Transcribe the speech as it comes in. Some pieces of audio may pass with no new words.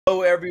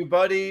Hello,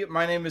 everybody.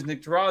 My name is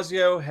Nick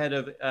Durazio, head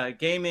of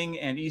gaming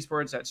and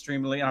esports at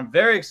Streamily, and I'm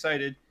very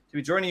excited to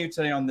be joining you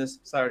today on this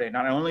Saturday.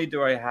 Not only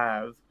do I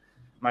have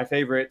my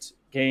favorite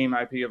game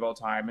IP of all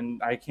time,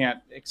 and I can't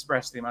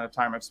express the amount of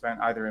time I've spent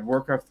either in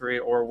Warcraft 3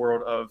 or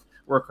World of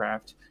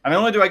Warcraft, and not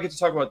only do I get to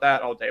talk about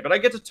that all day, but I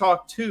get to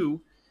talk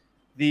to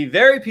the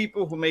very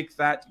people who make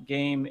that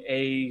game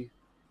a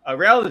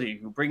reality,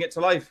 who bring it to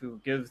life, who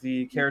give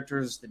the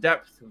characters the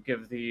depth, who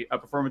give the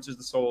performances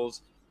the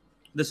souls,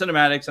 the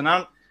cinematics. And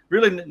I'm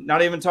really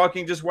not even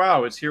talking just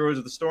WoW. It's Heroes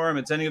of the Storm.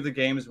 It's any of the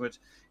games in which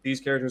these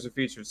characters are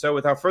featured. So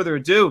without further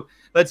ado,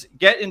 let's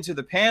get into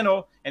the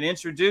panel and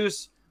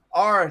introduce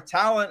our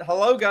talent.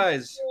 Hello,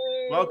 guys.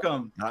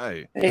 Welcome.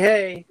 Hi. Hey,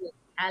 hey.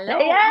 Hello.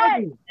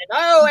 Hey.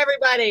 Hello,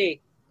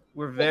 everybody.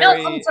 We're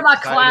very welcome to my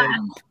excited.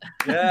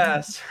 clan.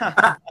 Yes.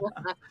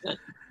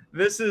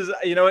 This is,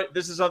 you know what,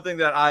 this is something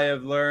that I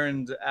have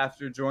learned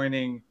after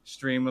joining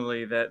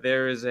Streamily, that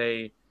there is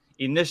a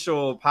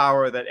initial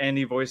power that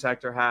any voice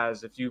actor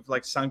has. If you've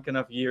like sunk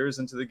enough years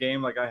into the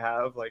game like I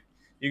have, like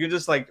you can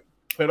just like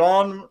put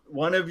on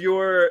one of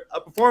your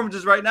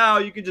performances right now,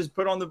 you can just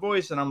put on the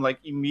voice and I'm like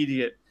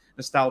immediate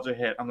nostalgia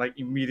hit. I'm like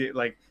immediate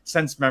like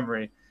sense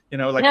memory, you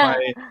know, like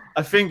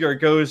a finger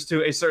goes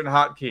to a certain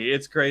hotkey.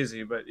 It's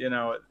crazy, but you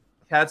know,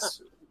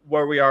 that's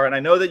where we are. And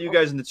I know that you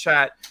guys in the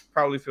chat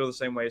probably feel the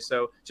same way.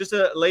 So just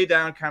to lay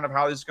down kind of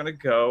how this is going to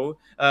go,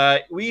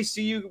 we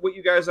see you, what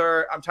you guys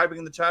are, I'm typing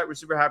in the chat. We're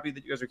super happy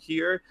that you guys are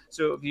here.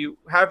 So if you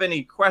have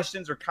any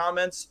questions or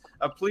comments,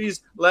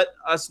 please let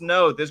us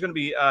know. There's going to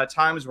be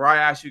times where I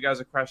ask you guys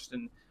a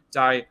question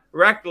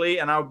directly,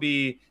 and I'll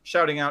be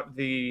shouting out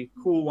the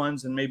cool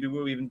ones, and maybe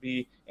we'll even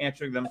be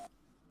answering them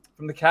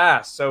from the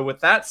cast. So with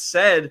that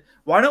said,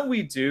 why don't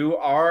we do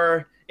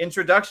our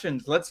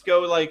introductions? Let's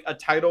go like a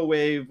tidal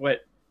wave,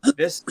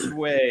 this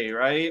way,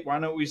 right? Why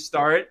don't we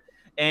start?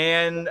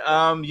 And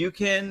you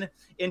can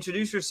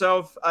introduce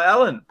yourself,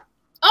 Ellen.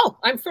 Oh,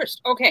 I'm first.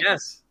 Okay.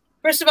 Yes.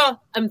 First of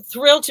all, I'm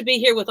thrilled to be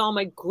here with all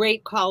my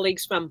great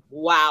colleagues from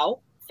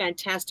WoW,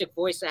 fantastic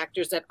voice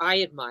actors that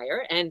I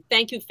admire. And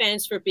thank you,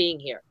 fans, for being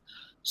here.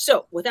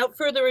 So without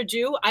further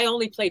ado, I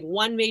only played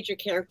one major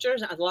character.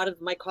 A lot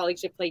of my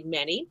colleagues have played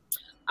many.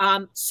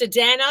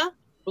 Sedana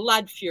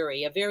Blood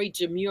Fury, a very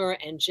demure,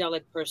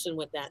 angelic person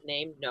with that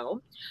name.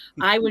 No,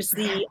 I was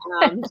the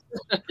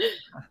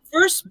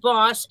first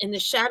boss in the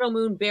Shadow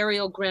Moon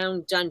Burial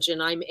Ground dungeon.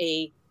 I'm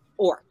a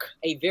orc,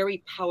 a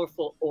very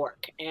powerful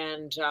orc,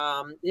 and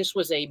this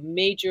was a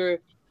major,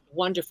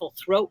 wonderful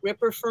throat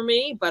ripper for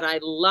me. But I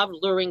love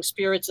luring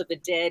spirits of the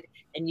dead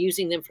and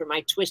using them for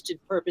my twisted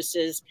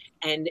purposes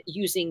and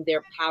using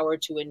their power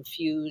to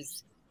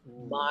infuse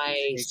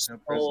my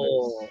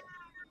soul.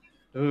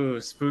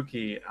 Ooh,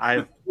 spooky.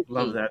 I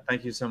love that.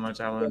 Thank you so much,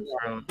 Ellen,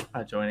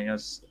 for joining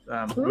us.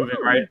 Moving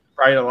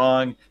right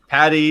along.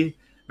 Patty,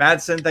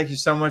 Mattson, thank you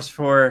so much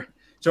for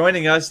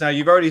joining us. Now,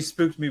 you've already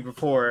spooked me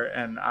before,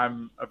 and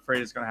I'm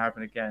afraid it's going to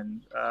happen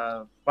again.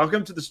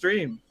 Welcome to the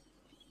stream.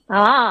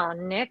 Ah,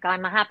 Nick,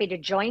 I'm happy to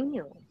join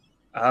you.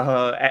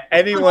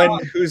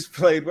 Anyone who's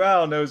played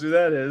WoW knows who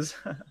that is.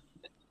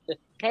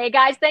 Hey,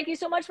 guys, thank you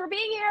so much for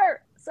being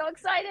here. So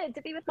excited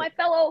to be with my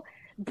fellow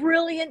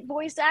brilliant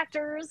voice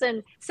actors,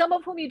 and some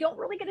of whom you don't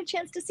really get a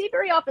chance to see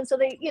very often. So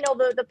they, you know,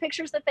 the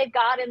pictures that they've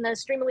got in the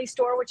Streamily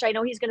store, which I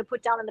know he's going to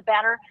put down in the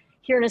banner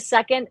here in a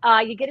second,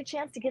 you get a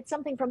chance to get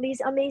something from these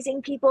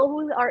amazing people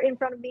who are in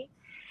front of me.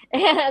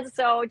 And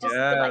so just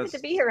delighted to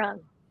be here,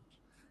 hon.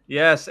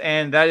 Yes,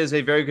 and that is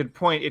a very good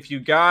point. If you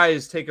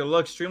guys take a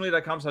look,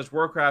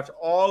 streamly.com/Warcraft,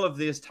 all of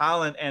this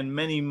talent and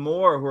many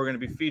more who are going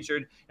to be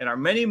featured in our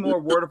many more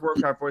World of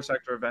Warcraft voice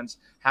actor events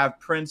have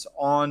prints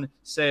on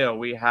sale.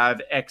 We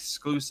have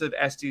exclusive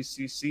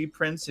SDCC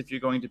prints. If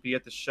you're going to be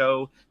at the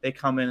show, they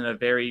come in a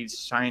very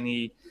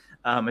shiny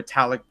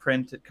metallic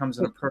print. It comes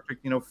in a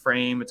perfect, you know,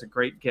 frame. It's a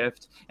great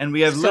gift. And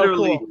we have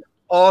literally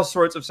all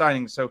sorts of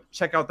signings. So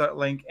check out that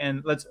link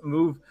and let's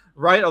move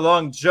right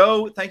along.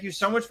 Joe, thank you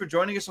so much for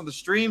joining us on the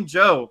stream.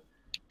 Joe.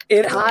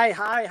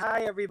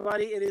 Hi,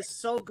 everybody. It is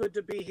so good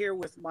to be here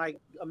with my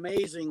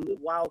amazing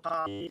WoW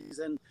colleagues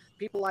and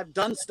people I've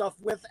done stuff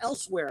with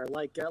elsewhere,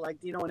 like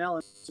Dino and Elle,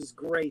 which is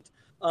great.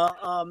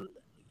 I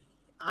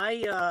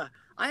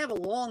have a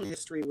long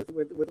history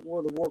with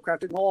World of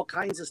Warcraft and all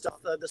kinds of stuff.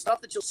 The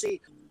stuff that you'll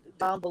see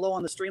down below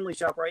on the Streamly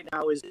shop right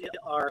now is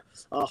our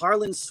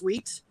Harlan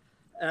Suite,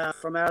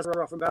 from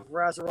Azeroth, from Battle for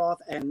Azeroth,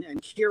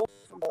 and Kirill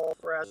from Battle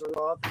for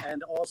Azeroth,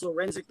 and also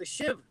Renzik the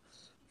Shiv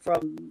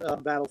from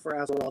Battle for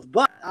Azeroth.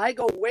 But I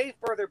go way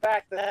further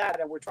back than that,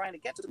 and we're trying to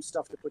get some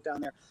stuff to put down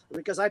there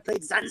because I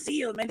played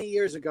Zanziel many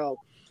years ago,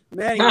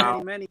 many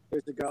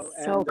years ago,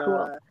 and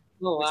cool.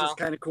 Which is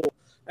kind of cool.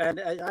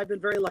 And I've been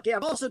very lucky.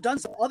 I've also done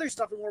some other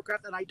stuff in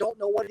Warcraft, and I don't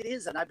know what it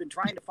is, and I've been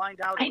trying to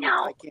find out. I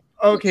know.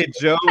 Okay,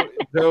 Joe,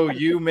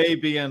 you may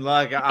be in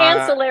luck.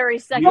 Ancillary,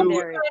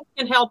 secondary. You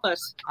can help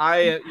us.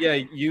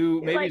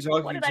 You may be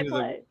talking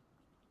to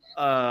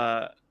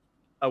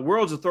a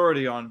world's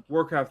authority on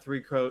Warcraft 3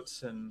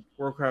 quotes and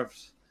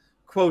Warcraft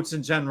quotes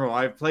in general.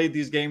 I've played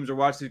these games or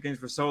watched these games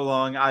for so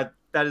long.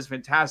 that is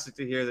fantastic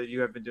to hear that you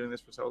have been doing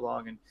this for so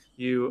long and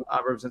you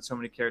represent so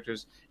many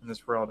characters in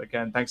this world.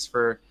 Again, thanks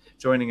for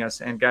joining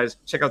us. And guys,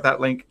 check out that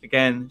link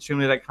again,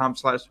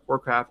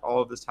 streamly.com/Warcraft,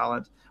 all of this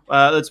talent.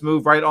 Let's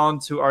move right on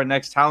to our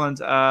next talent.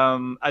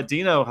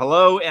 Dino,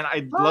 hello, and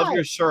I love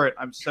your shirt.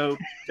 I'm so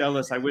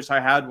jealous. I wish I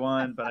had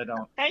one, but I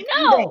don't. I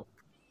know.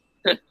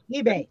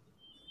 eBay.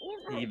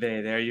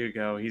 eBay, there you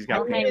go. He's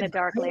got Hang the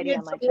Dark Lady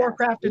on my chest.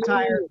 Warcraft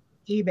attire,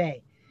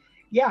 eBay.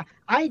 Yeah,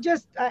 I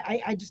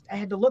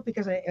had to look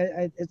because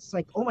it's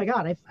like, oh my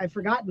God, I've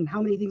forgotten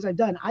how many things I've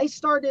done. I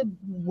started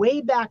way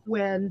back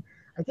when,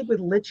 I think with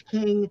Lich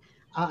King.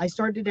 I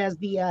started as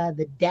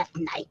the Death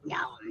Knight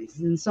Newlands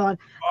and so on,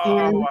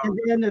 and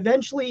then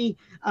eventually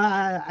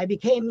I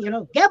became,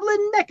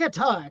 Geblin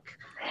Necatark,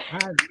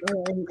 and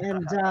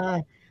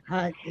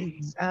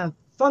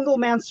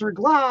Fungalmancer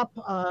Glop,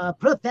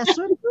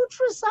 Professor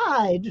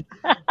Nutricide.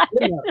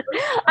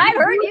 I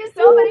heard you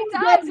so many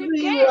times in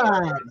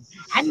games.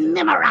 And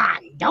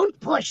Nimaron, don't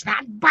push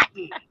that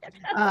button.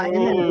 I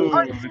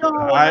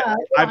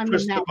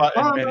pushed the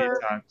button many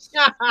times.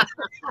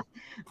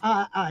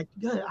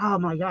 Oh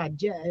my God,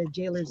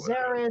 Jailer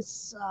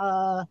Zaris.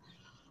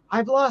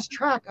 I've lost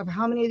track of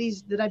how many of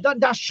these that I've done.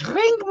 The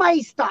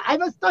Shrinkmeister. I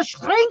was the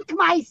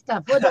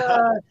Shrinkmeister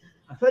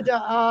for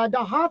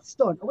the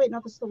Hearthstone. Oh wait, no,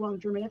 this is the wrong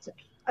German. That's it.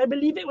 I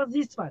believe it was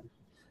this one.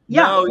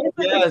 Yeah. No,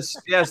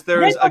 yes. There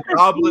was a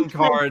goblin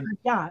card.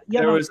 Yeah.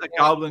 There was a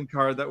goblin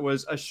card that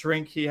was a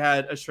shrink. He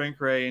had a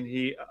shrink ray, and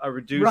he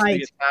reduced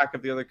the attack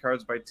of the other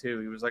cards by 2.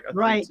 He was like a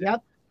 3/2.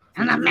 Yep.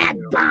 And a Mad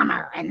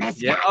Bomber, and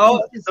this. Yeah.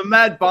 Oh, the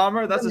Mad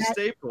Bomber. That's a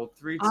staple.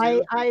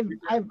 3/2.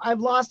 I've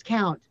lost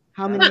count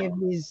how many of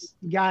these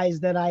guys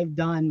that I've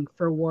done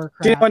for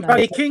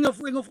Warcraft. King of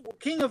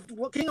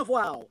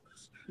WoW.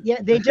 Yeah,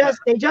 they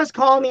just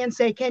call me and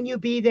say, "Can you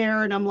be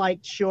there?" And I'm like,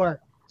 "Sure."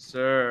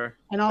 Sure.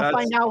 And I'll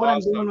find out what I'm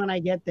doing when I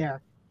get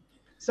there.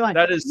 So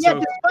that is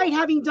despite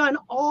having done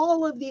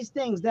all of these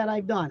things that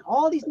I've done,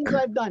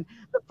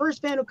 the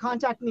first fan who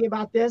contacted me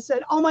about this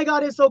said, "Oh my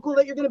God, it's so cool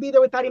that you're going to be there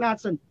with Patty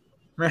Mattson."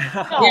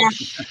 Oh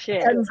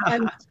shit!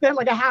 And spent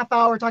like a half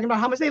hour talking about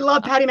how much they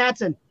love Patty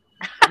Mattson.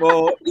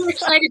 Well, we're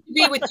excited to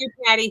be with you,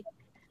 Patty.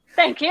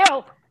 Thank you.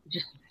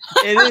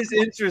 It is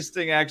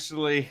interesting,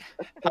 actually,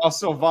 how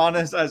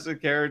Sylvanas as a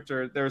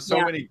character, there are so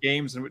many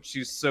games in which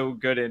she's so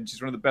good in.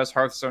 She's one of the best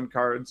Hearthstone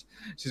cards.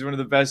 She's one of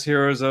the best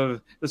heroes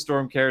of the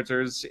Storm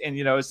characters. And,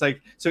 it's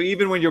like, so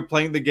even when you're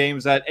playing the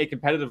games at a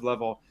competitive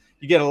level,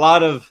 you get a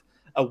lot of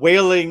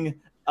wailing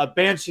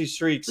banshee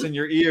shrieks in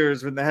your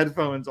ears with the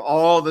headphones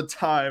all the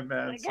time,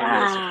 man. So,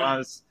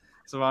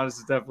 Sylvanas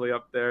is definitely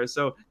up there.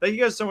 So thank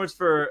you guys so much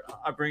for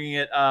bringing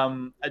it.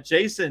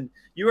 Jason,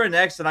 you are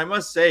next, and I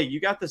must say you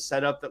got the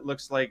setup that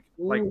looks like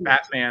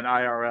Batman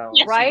IRL.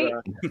 Yes. Right?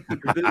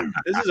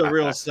 This is a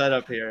real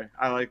setup here.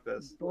 I like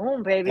this.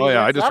 Boom, baby. Oh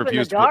yeah, I just up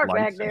refuse in the to dark put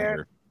back lights in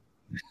there.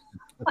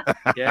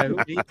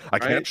 here. I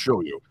can't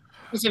show you.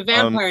 It's a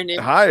vampire name.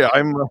 Hi,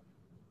 I'm.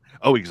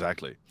 Oh,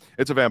 exactly.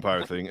 It's a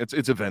vampire thing. It's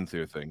a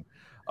Venthyr thing.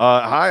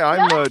 Hi,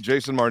 I'm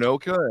Jason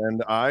Marnoka,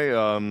 and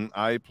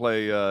I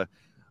play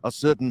a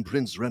certain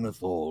Prince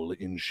Renethal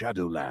in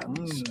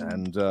Shadowlands,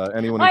 and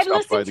anyone who's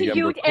stopped by the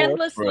Ember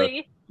Court for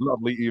a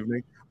lovely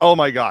evening. Oh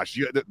my gosh,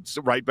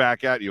 right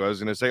back at you. I was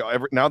going to say,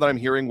 now that I'm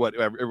hearing what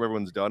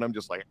everyone's done, I'm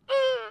just like,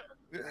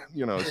 so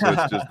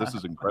it's just, this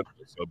is incredible.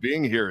 So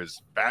being here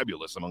is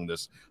fabulous among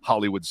this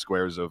Hollywood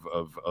squares of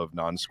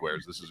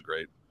non-squares. This is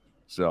great.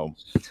 So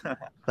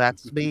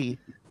that's me.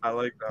 I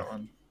like that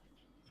one.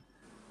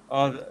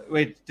 Oh,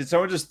 wait, did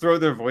someone just throw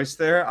their voice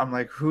there? I'm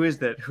like, who is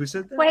that? Who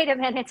said that? Wait a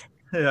minute.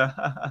 Yeah.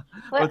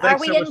 Well,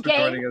 thanks so much for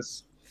joining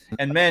us.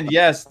 And man,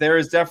 yes, there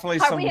is definitely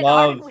some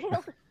love.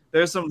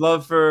 There's some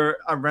love for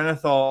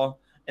Renethal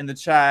in the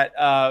chat.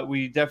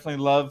 We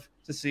definitely love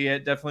to see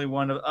it. Definitely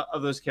one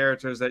of those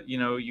characters that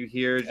you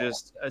hear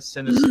just a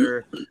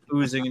sinister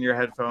oozing in your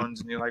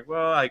headphones, and you're like,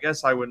 well, I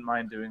guess I wouldn't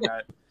mind doing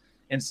that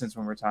instance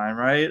one more time,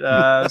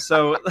 right?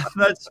 So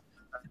let's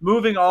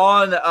moving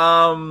on.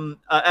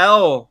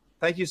 Elle,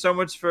 thank you so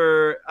much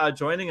for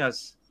joining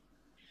us.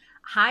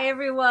 Hi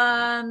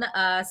everyone.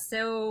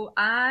 So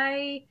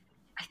I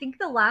think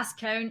the last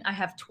count I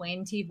have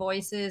 20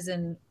 voices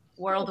in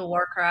World of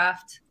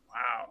Warcraft.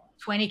 Wow.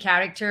 20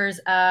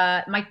 characters.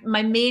 My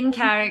main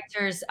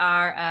characters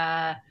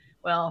are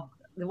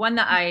the one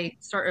that I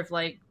sort of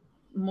like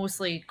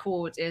mostly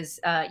quote is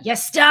 "You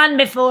stand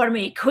before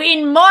me,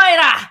 Queen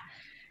Moira."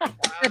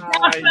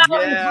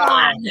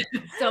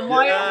 So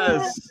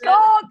Moira,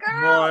 go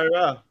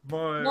girl.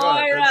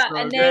 Moira. So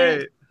and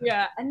then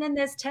and then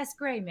there's Tess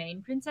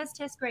Greymane, Princess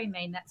Tess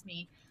Greymane. That's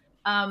me.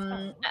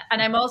 And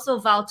I'm also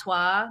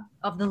Valtois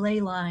of the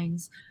Ley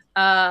Lines.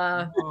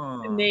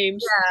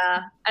 Names.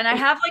 Yeah, and I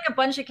have like a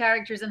bunch of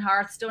characters in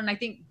Hearthstone. I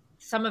think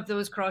some of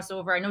those cross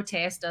over. I know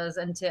Tess does,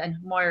 and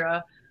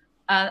Moira.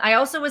 I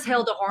also was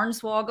Hilda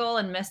Hornswoggle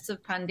in Mists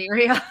of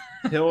Pandaria.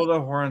 Hilda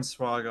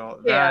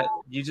Hornswoggle. That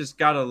you just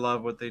gotta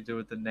love what they do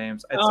with the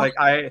names. It's like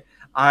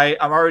I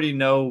already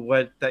know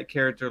what that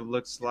character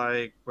looks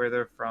like, where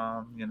they're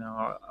from.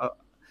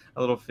 A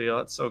little feel.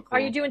 It's so cool.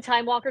 Are you doing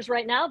Time Walkers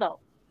right now, though?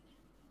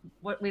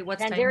 Wait,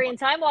 what's Pandarian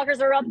Time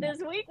Walkers are up this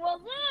week.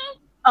 Well,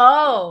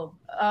 Oh,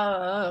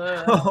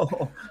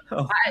 Oh.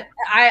 I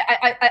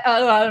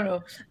don't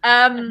know.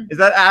 Is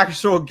that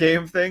actual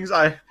game things?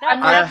 that's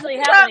actually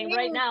happening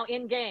right now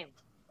in game.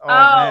 Oh,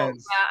 man.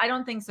 yeah, I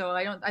don't think so.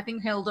 I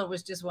think Hilda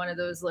was just one of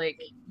those,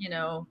 like, you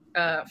know,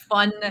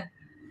 fun,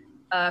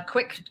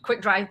 quick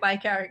drive-by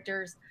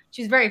characters.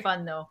 She's very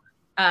fun though.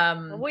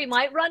 We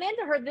might run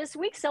into her this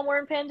week somewhere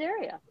in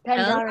Pandaria.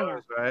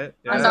 Right?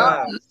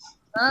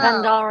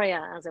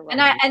 Pandaria, as it was.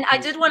 And I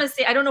did want to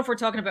say, I don't know if we're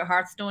talking about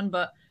Hearthstone,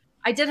 but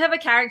I did have a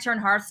character in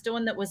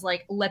Hearthstone that was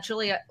like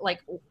literally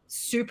like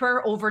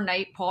super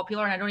overnight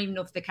popular, and I don't even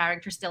know if the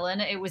character's still in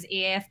it. It was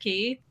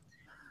AFK.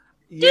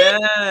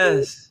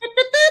 Yes.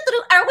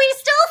 Are we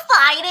still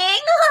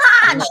fighting?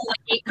 And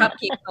she ate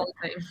cupcakes all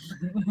the time.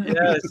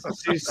 Yes,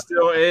 she's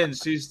still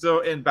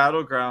in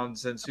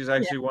Battlegrounds, and she's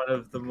actually one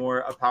of the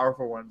more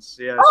powerful ones.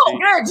 Yeah.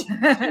 Good.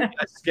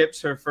 She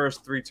skips her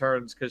first 3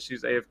 turns because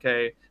she's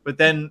AFK, but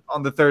then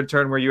on the 3rd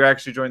turn where you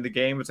actually join the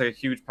game, it's like a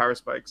huge power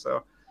spike.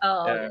 So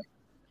yeah,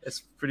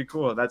 it's pretty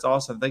cool. That's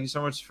awesome. Thank you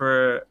so much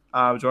for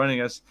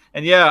joining us.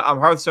 And yeah,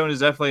 Hearthstone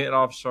is definitely an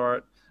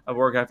offshoot of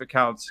Warcraft. It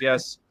counts.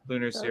 Yes,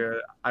 Lunar's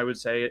here. I would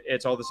say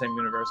it's all the same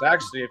universe.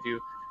 Actually, if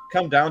you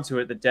come down to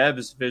it, the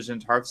devs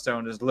visioned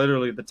Hearthstone is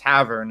literally the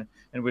tavern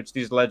in which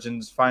these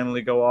legends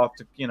finally go off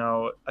to, you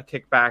know, a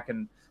kickback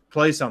and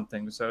play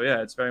something. So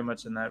yeah, it's very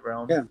much in that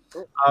realm. Yeah,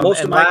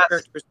 most of my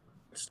characters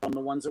are the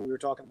ones that we were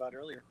talking about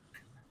earlier.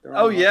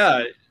 Oh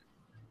yeah,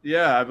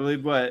 yeah. I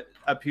believe a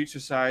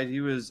Putricide.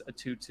 He was a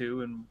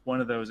 2/2 in one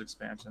of those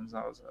expansions.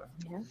 That was a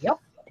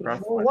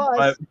rough one.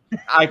 But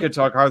I could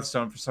talk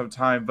Hearthstone for some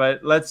time,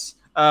 but let's.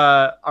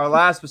 Our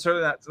last, but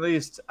certainly not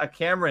least,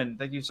 Cameron.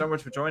 Thank you so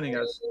much for joining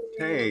us.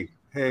 Hey,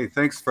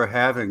 thanks for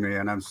having me,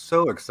 and I'm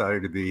so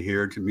excited to be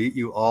here to meet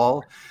you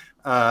all.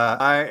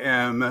 I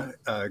am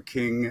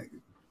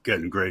King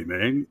Gen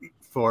Greymane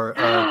for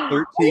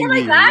 13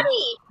 years.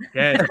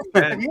 Gen.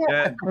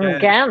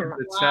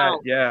 The chat.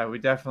 Yeah, we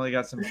definitely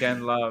got some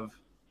Gen love.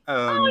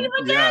 You're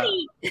my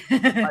daddy.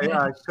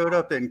 I showed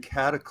up in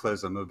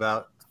Cataclysm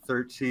about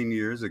 13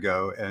 years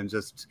ago, and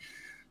just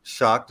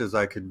shocked as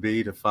I could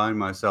be to find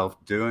myself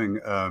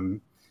doing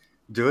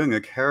a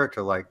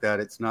character like that.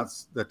 It's not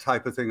the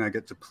type of thing I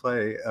get to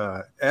play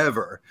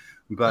ever,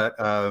 but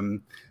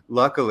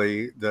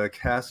luckily the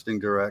casting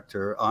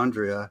director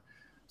Andrade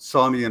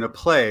saw me in a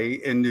play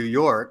in New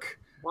York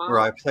where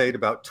I played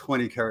about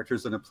 20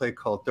 characters in a play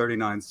called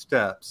 39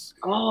 Steps.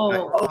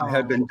 I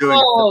had been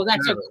doing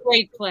that's a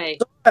great play.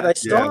 I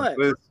saw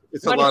it.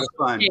 It's a lot of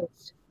fun.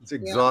 It's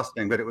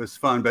exhausting, but it was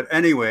fun. But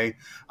anyway,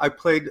 I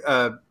played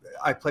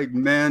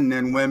men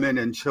and women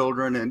and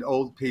children and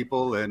old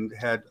people and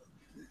had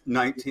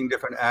 19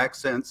 different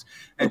accents.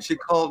 And she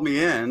called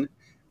me in,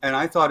 and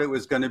I thought it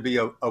was going to be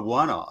a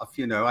one-off.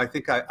 You know, I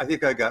think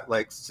I got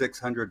like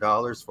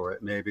 $600 for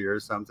it maybe or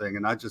something.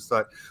 And I just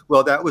thought,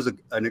 well, that was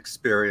an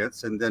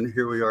experience. And then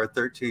here we are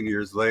 13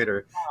 years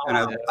later. And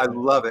I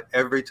love it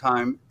every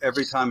time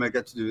I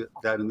get to do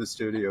that in the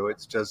studio.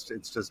 It's just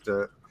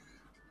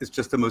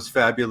the most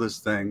fabulous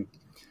thing.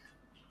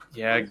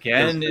 Yeah,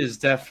 Gen is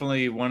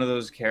definitely one of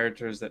those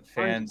characters that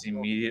fans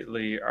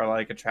immediately are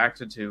like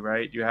attracted to,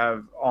 right? You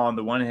have on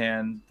the one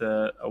hand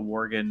a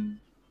Worgen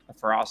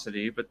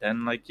ferocity, but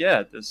then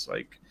this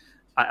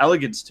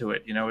elegance to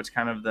it. You know, it's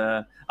kind of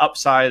the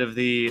upside of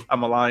the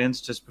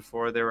Alliance just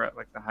before they were at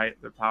like the height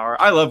of their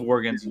power. I love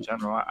Worgens in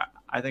general.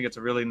 I think it's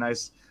a really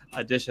nice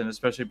addition,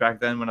 especially back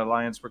then when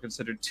Alliance were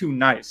considered too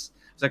nice.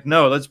 It's like,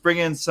 no, let's bring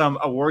in some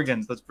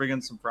Worgens. Let's bring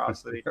in some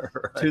ferocity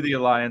to the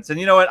Alliance. And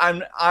you know what?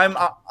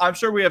 I'm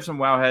sure we have some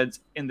WoW heads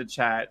in the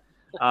chat.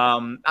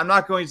 I'm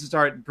not going to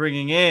start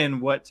bringing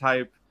in what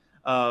type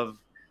of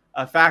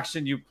a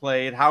faction you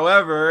played.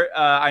 However,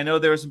 I know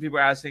there are some people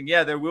asking.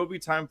 Yeah, there will be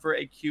time for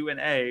a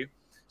Q&A.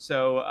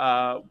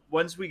 So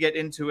once we get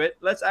into it,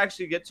 let's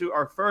actually get to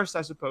our first,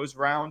 I suppose,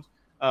 round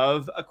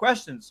of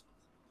questions.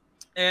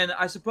 And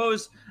I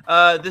suppose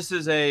this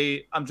is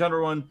a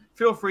general one.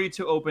 Feel free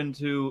to open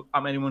to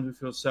anyone who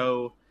feels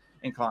so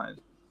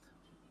inclined.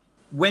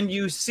 When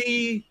you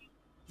see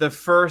the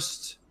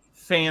first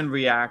fan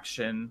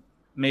reaction,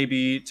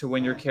 maybe to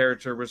when your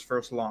character was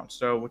first launched,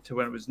 so to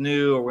when it was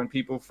new or when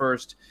people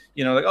first,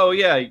 like, oh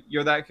yeah,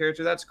 you're that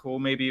character, that's cool.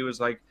 Maybe it was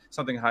like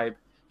something hype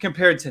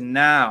compared to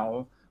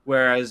now,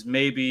 whereas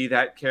maybe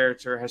that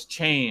character has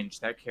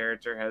changed. That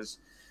character has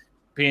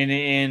been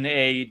in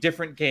a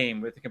different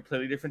game with a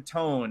completely different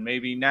tone.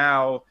 Maybe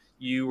now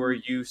you were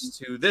used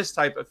to this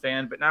type of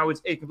fan, but now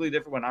it's a completely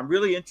different one. I'm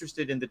really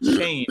interested in the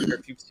change, or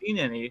if you've seen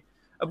any,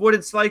 of what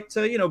it's like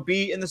to,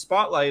 be in the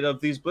spotlight of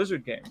these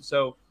Blizzard games.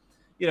 So,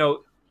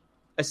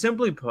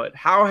 simply put,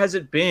 how has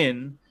it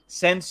been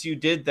since you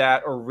did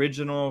that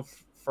original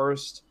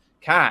first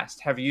cast?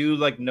 Have you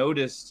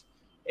noticed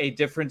a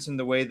difference in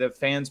the way that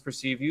fans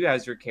perceive you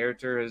as your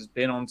character has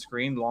been on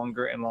screen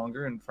longer and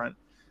longer in front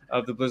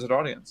of the Blizzard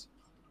audience?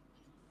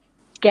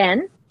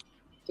 Gen,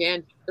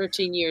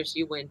 13 years,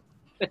 you win.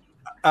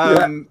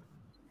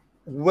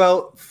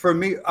 Well, for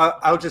me,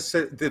 I'll just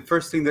say the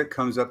first thing that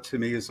comes up to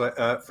me is like,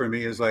 for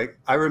me is like,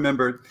 I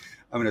remember,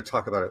 I'm going to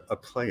talk about a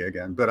play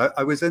again, but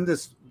I was in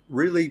this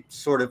really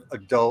sort of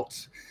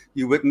adult,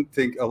 you wouldn't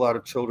think a lot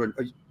of children,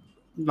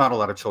 not a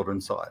lot of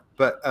children saw it,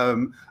 but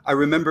I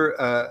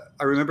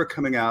remember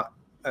coming out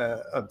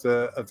of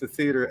the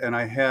theater, and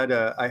I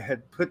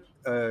had put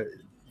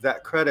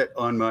that credit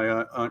on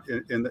my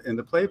in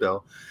the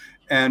playbill,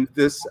 and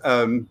this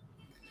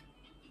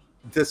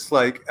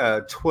like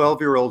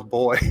 12-year-old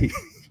boy,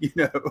 you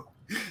know,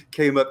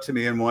 came up to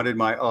me and wanted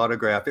my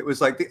autograph. It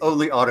was like the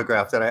only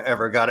autograph that I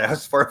ever got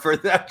asked for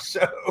that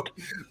show.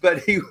 But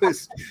he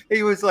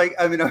was like,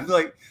 I mean, I'm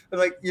like,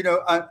 you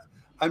know,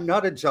 I'm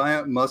not a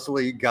giant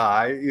muscly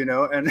guy, you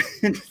know, and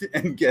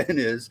Gen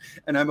is,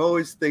 and I'm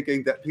always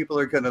thinking that people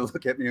are going to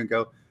look at me and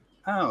go,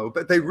 oh,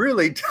 but they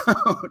really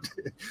don't.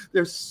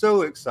 They're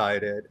so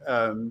excited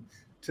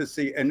to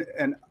see,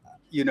 and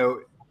you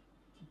know,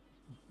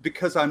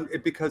 because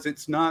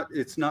it's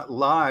not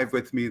live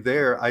with me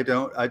there, I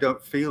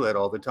don't feel it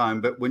all the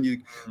time. But when you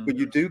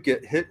do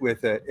get hit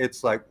with it,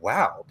 it's like,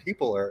 wow,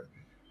 people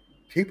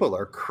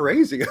are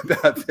crazy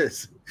about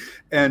this.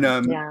 And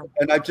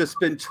and I've just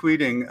been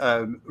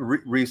tweeting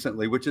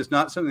recently, which is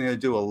not something I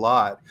do a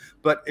lot,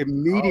 but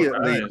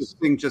immediately this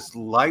thing just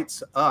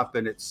lights up,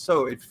 and it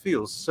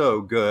feels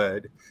so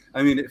good.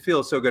 I mean, it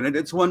feels so good, and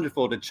it's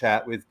wonderful to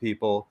chat with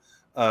people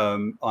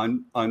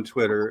on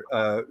Twitter.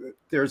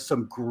 There's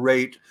some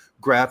great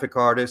graphic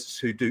artists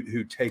who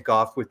take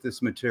off with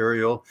this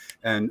material,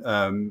 and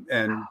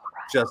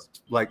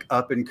just like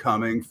up and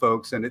coming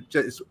folks, and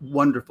it's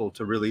wonderful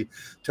to really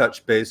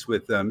touch base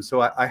with them.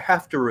 So I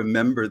have to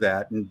remember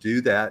that and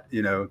do that,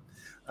 you know,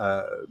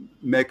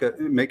 make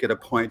it a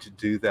point to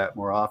do that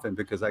more often,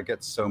 because I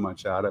get so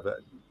much out of it.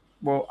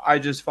 Well, I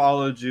just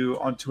followed you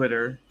on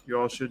Twitter. You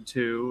all should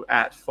too,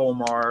 at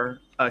Folmar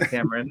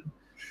Cameron.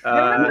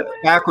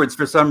 Backwards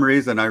for some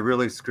reason. I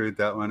really screwed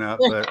that one up,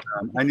 but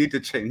I need to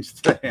change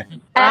that.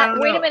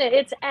 Wait a minute.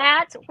 It's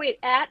at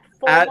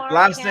Folmar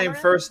last Cameron?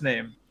 name, first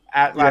name.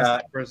 At last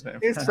name, first name.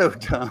 It's so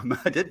dumb.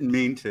 I didn't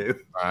mean to.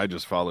 I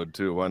just followed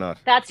too. Why not?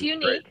 That's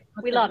unique.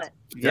 We love it.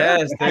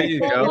 Yes, there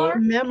you go.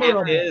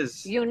 Memorable. It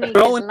is. Unique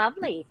is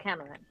lovely,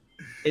 Cameron.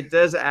 It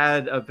does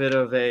add a bit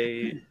of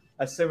a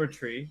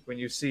symmetry when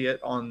you see it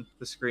on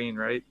the screen,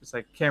 right? It's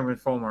like Cameron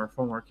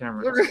Folmar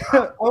Cameron.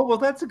 Oh, well,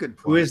 that's a good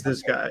point. Who is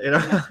this guy? You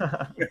know.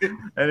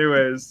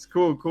 Anyways,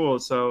 cool.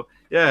 So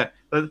yeah,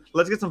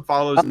 let's get some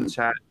follows in the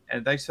chat,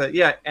 and thanks for that.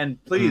 Yeah, and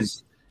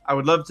please, I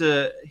would love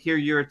to hear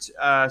your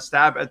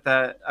stab at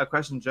that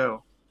question,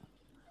 Joe.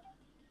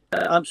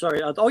 I'm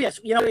sorry. Oh yes,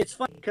 you know, it's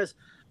funny because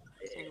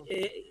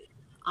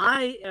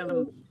I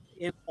am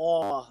in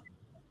awe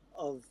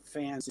of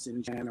fans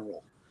in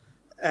general.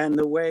 And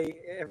the way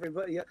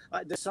everybody,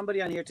 there's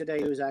somebody on here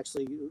today who's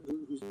actually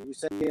who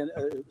sent me a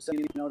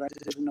note. I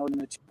didn't know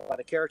about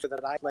a character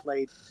that I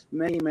played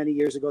many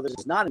years ago that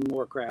is not in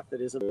Warcraft.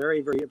 That is a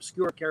very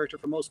obscure character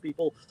for most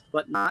people,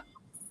 but not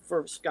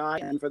for Sky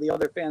and for the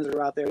other fans that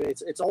are out there.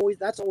 That's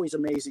always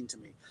amazing to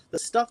me. The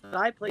stuff that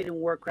I played in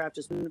Warcraft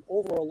has been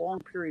over a long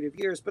period of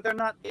years, but they're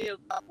not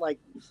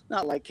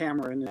not like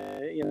Cameron,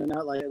 you know,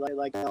 not like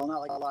Elle, not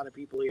like a lot of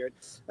people here.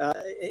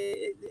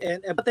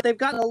 But they've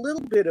gotten a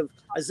little bit of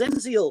a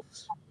Zenziel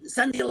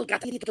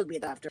got a little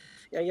bit after.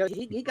 Yeah, you know,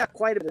 he got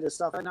quite a bit of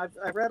stuff, and I've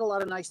read a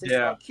lot of nice things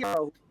about Kiro,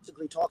 who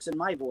basically talks in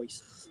my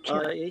voice.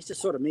 He's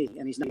just sort of me,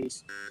 and he's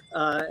nice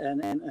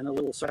and a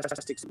little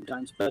sarcastic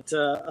sometimes, but.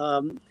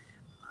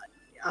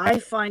 I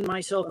find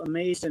myself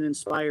amazed and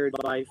inspired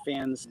by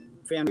fan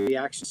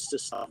reactions to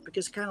stuff,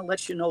 because it kind of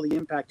lets you know the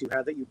impact you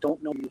have that you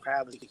don't know you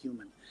have as a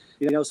human.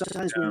 You know,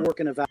 sometimes we work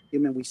in a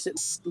vacuum and we sit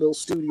in little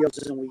studios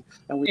and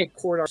we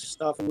record our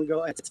stuff and we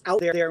go, it's out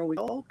there and we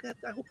go, oh God,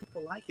 I hope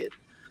people like it,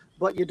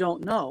 but you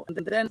don't know. And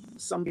then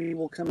somebody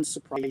will come and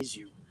surprise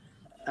you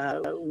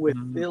with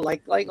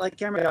like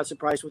Cameron got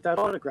surprised with that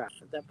autograph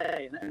that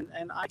day,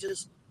 and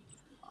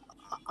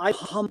I'm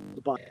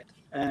humbled by it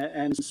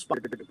and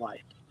inspired by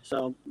it.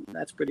 So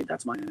that's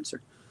my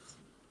answer.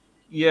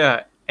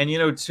 Yeah, and you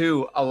know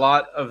too, a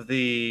lot of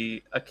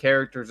the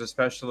characters,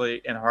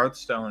 especially in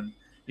Hearthstone,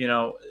 you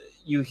know,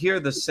 you hear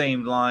the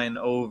same line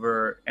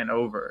over and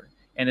over,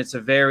 and it's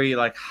a very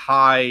like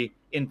high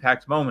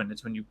impact moment.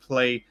 It's when you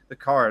play the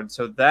card.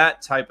 So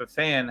that type of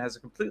fan has a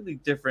completely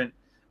different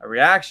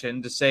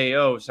reaction to say,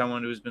 oh,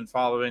 someone who's been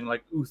following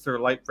like Uther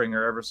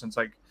Lightbringer ever since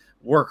like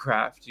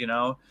Warcraft, you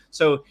know.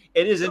 So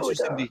it is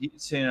interesting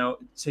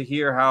to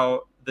hear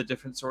how the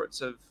different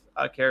sorts of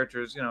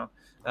characters, you know,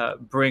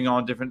 bring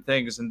on different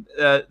things. And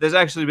there's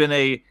actually been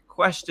a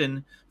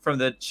question from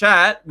the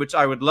chat, which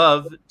I would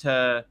love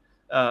to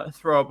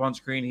throw up on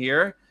screen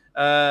here.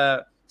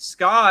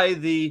 Sky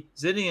the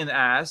Zinnian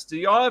asked, do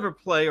y'all ever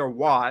play or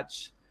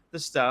watch the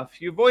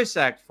stuff you voice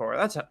act for?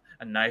 That's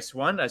a nice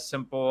one, a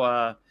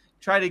simple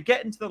try to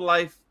get into the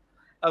life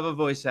of a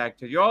voice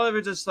actor. You all ever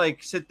just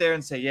like sit there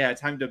and say, yeah,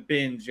 time to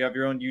binge? You have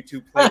your own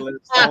YouTube playlist,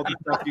 all the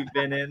stuff you've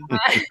been in.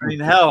 I mean,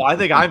 hell, I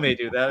think I may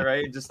do that,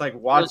 right? Just like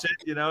watch it,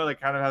 you know, like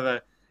kind of have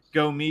a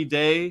go me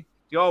day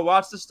you all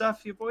watch the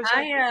stuff you boys?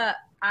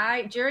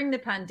 I during the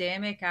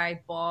pandemic, I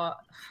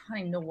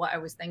don't know what I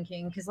was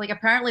thinking, because like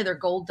apparently they're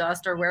gold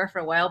dust or were for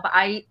a while, but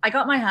I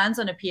got my hands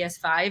on a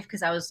PS5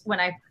 because I was when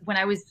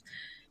I was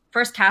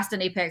first cast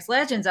in Apex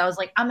Legends, I was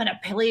like, I'm gonna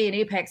play an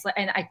Apex,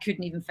 and I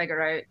couldn't even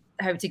figure out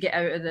how to get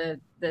out of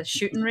the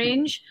shooting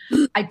range.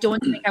 I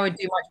don't think I would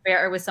do much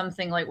better with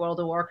something like World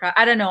of Warcraft.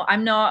 I don't know.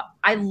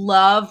 I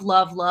love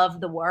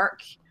the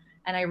work,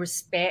 and I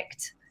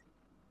respect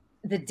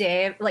the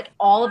dev, like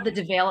all of the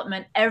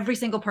development, every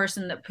single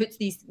person that puts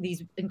these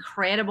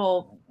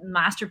incredible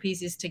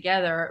masterpieces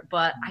together.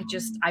 But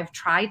I've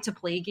tried to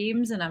play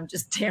games and I'm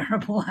just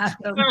terrible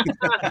at them.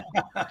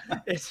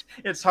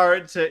 It's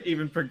hard to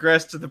even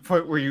progress to the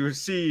point where you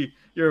see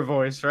your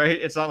voice,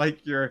 right? It's not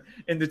like you're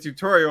in the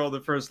tutorial, the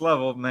first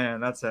level.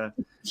 Man, that's a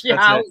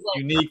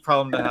unique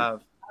problem to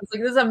have. I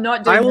was like, I'm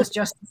not doing this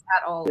justice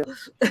at all.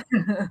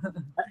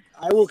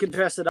 I will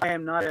confess that I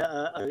am not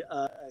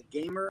a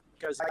gamer,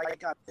 because I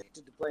got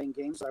addicted to playing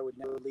games. So I would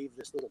never leave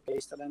this little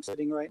place that I'm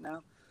sitting right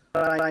now.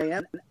 But I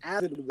am an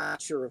avid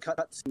watcher of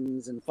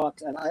cutscenes and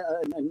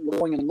and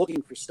going and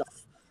looking for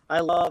stuff.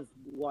 I love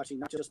watching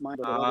not just mine,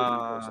 but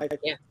other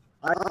people's.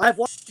 I've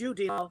watched you,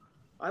 Dino.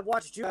 I've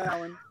watched you,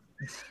 Alan.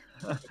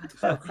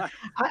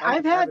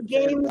 I've had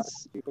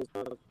games.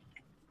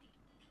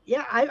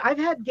 Yeah, I've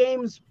had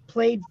games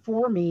played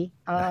for me.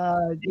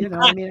 You know,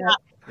 I mean,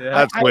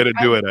 that's the way to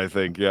do it, I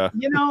think. Yeah.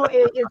 You know,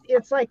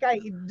 it's like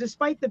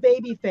despite the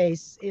baby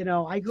face, you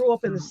know, I grew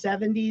up in the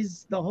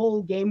 '70s. The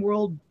whole game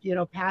world, you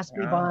know, passed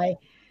me by,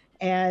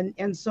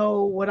 and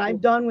so what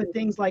I've done with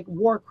things like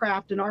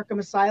Warcraft and Arkham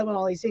Asylum and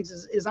all these things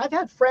is I've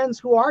had friends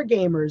who are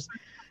gamers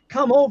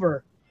come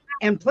over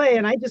and play,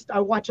 and I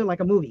watch it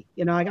like a movie.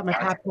 You know, I got my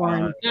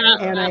popcorn,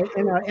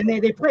 and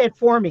they play it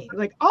for me.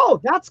 Like,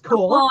 oh, that's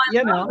cool,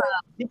 you know,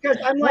 because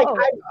I'm like,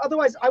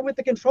 otherwise I'm with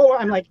the controller.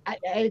 I'm like,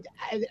 you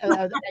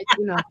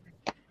know.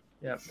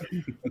 Yeah,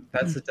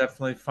 that's a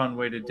definitely fun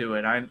way to do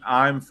it.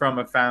 I'm from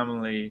a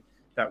family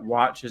that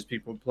watches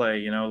people play.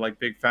 You know, like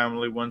big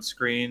family, one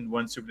screen,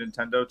 one Super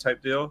Nintendo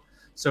type deal.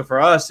 So for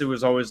us, it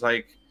was always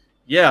like,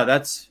 yeah,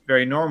 that's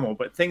very normal.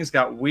 But things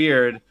got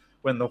weird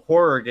when the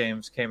horror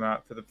games came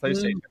out for the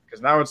PlayStation,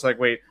 because now it's like,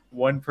 wait,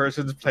 one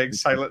person's playing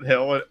Silent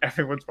Hill and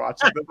everyone's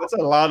watching them. That's a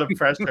lot of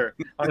pressure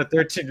on a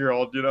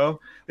 13-year-old, you know?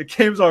 The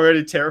game's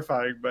already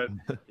terrifying, but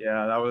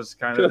yeah, that was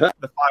kind of the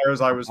fires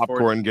I was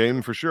popcorn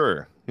game for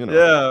sure. You know.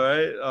 Yeah,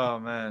 right? Oh,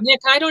 man. Nick,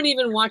 I don't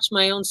even watch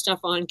my own stuff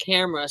on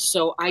camera,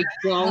 so I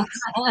don't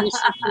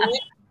listen to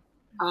it.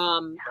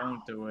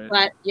 Don't do it.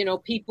 But, you know,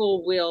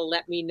 people will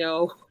let me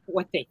know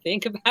what they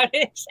think about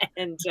it.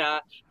 And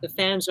the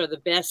fans are the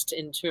best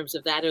in terms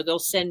of that. Or they'll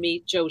send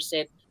me, Joe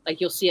said, like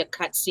you'll see a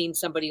cut scene.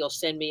 Somebody will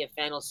send me, a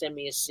fan will send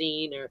me a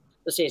scene. Or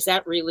they'll say, is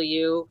that really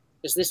you?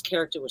 Because this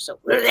character was so...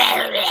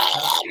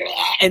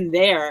 And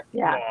there.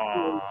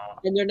 Yeah.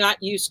 And they're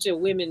not used to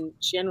women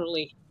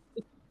generally...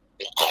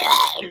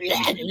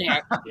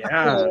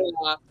 Yeah. So,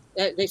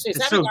 they say,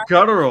 it's so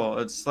guttural.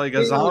 It's like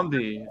a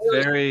zombie.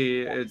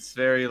 It's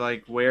very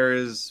like, where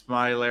is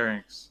my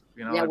larynx?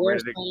 You know, yeah, like,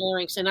 where's my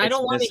larynx? And I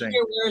don't want to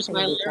hear where's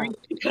my larynx,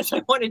 because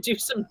I want to do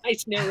some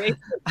nice narration.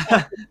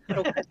 I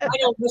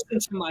don't listen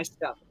to my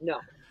stuff, no,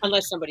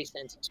 unless somebody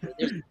sends it to me.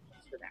 There's no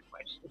answer to that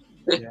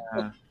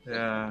question.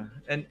 Yeah.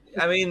 And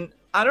I mean,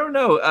 I don't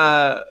know.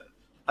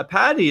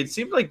 Patty, it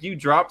seemed like you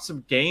dropped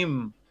some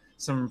game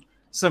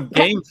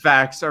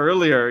facts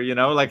earlier, you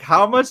know, like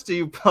how much do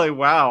you play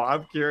WoW?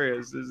 I'm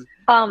curious.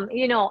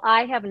 You know,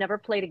 I have never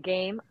played a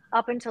game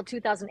up until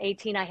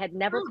 2018. I had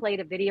never played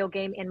a video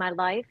game in my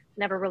life,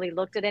 never really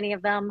looked at any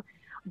of them,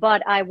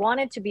 but I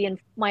wanted to be in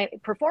my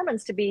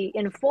performance to be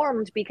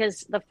informed,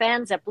 because the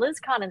fans at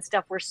BlizzCon and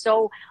stuff were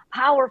so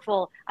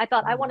powerful. I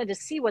thought I wanted to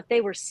see what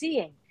they were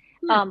seeing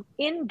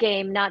in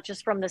game, not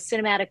just from the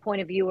cinematic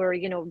point of view or,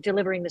 you know,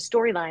 delivering the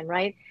storyline.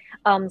 Right.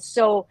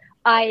 So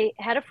I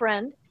had a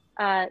friend,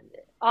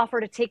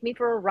 offer to take me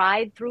for a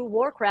ride through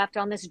Warcraft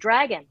on this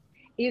dragon.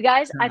 You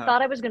guys, I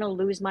thought I was going to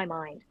lose my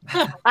mind.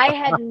 I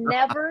had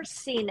never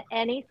seen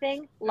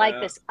anything like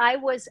this. I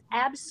was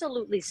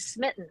absolutely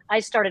smitten.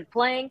 I started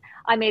playing.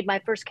 I made my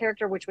first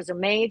character, which was a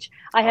mage.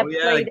 I have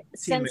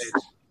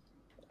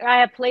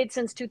played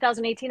since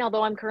 2018,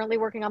 although I'm currently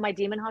working on my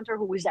demon hunter,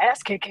 who was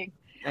ass kicking.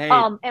 Hey,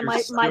 and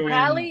my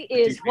pally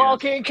is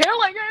fucking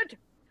killing it.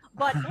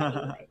 But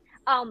anyway,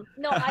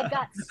 no, I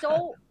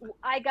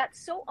got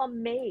so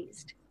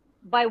amazed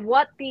by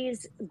what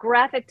these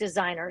graphic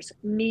designers,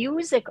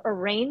 music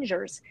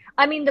arrangers,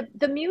 I mean,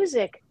 the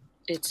music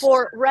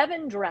for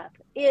Revendreth.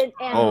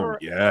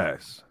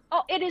 Yes.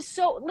 Oh, it is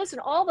so, listen,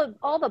 all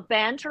the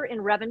banter in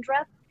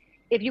Revendreth,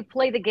 if you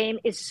play the game,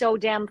 is so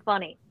damn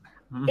funny.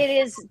 It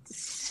is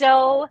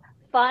so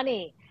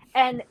funny.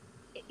 And,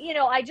 you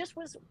know, I just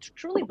was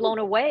truly blown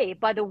away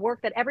by the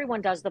work that everyone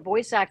does, the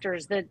voice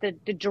actors, the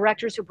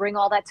directors who bring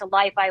all that to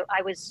life.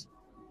 I was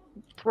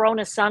thrown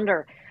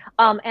asunder.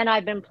 And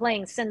I've been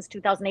playing since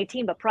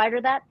 2018, but prior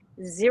to that,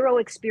 zero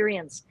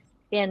experience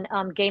in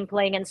game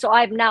playing. And so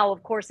I've now,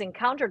 of course,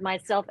 encountered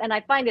myself, and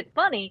I find it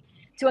funny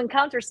to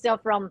encounter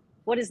stuff from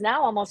what is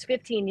now almost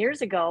 15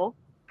 years ago,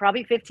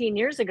 probably 15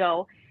 years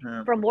ago,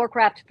 Yeah. from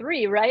Warcraft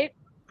 3, right?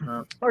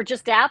 Yeah. Or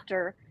just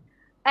after,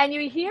 and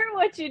you hear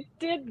what you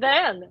did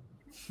then,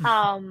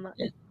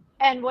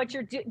 and what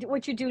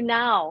you do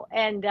now,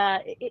 and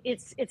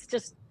it's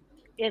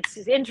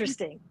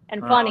interesting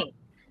and funny.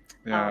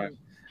 Yeah.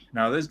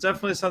 No, there's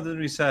definitely something to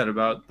be said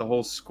about the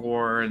whole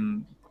score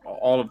and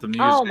all of the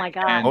music. Oh my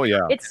God. And Oh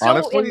yeah. It's so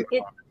Honestly,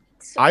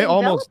 so I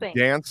almost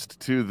enveloping. danced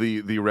to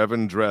the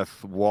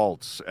Revendreth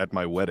waltz at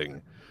my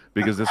wedding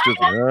because it's just.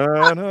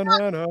 I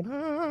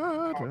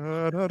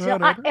mean,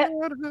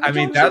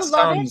 Don't that you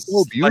love it? sounds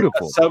So beautiful.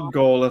 like a sub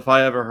goal if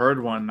I ever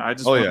heard one. I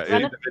just Oh, want yeah, to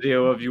see the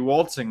video of you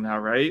waltzing now,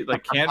 right?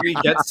 Like, can't we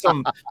get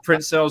some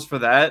print sales for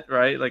that,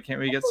 right? Like,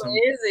 can't we get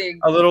Amazing.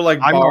 a little like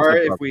I'm bar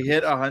also if proud. we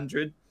hit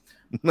 100?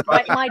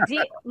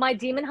 My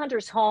Demon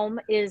Hunter's home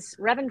is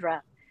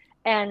Revendreth,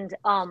 and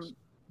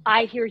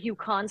I hear you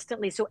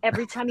constantly. So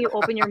every time you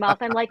open your mouth,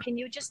 I'm like, can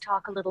you just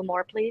talk a little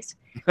more, please?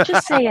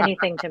 Just say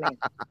anything to me.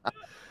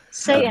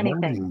 Say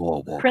anything.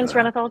 Prince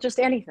Renethal, just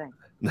anything.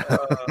 That's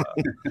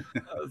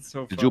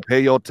so Did fun. you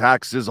pay your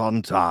taxes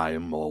on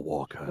time, or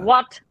Walker?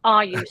 What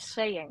are you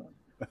saying?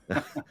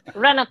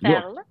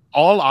 Renethal?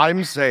 All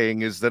I'm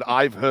saying is that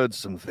I've heard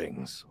some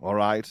things. All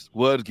right,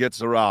 word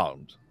gets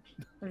around.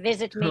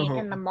 Visit me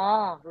in the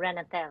mall,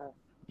 Renethal.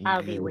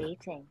 I'll be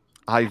waiting.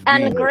 I've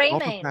And been Grey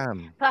not a Mane,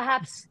 fan.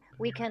 perhaps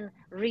we can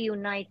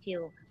reunite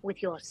you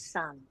with your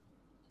son.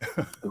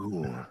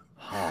 Ooh,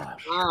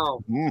 harsh.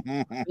 Wow.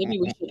 Maybe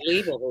we should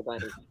leave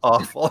everybody.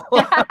 Awful.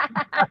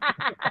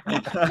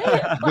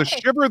 The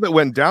shiver that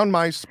went down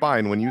my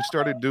spine when you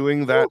started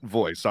doing that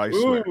voice, I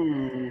swear.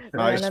 Ooh.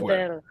 I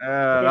swear.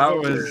 Renethal,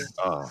 That visit was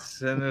Oh.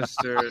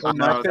 sinister. Well,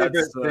 my No, favorite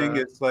that's, thing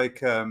is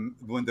like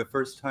when the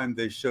first time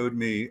they showed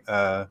me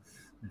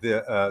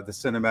the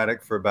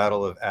cinematic for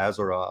Battle of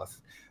Azeroth,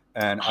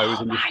 and I was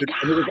in the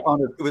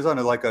it was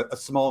on like a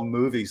small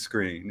movie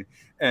screen,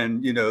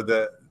 and you know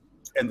the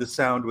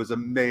sound was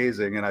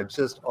amazing, and I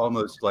just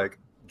almost like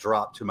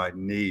dropped to my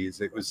knees.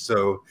 It was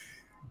so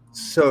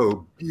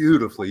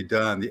beautifully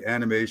done. The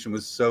animation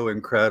was so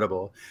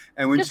incredible,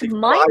 and when just she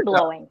mind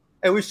blowing.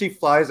 And when she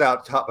flies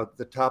out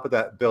the top of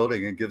that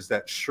building and gives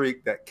that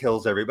shriek that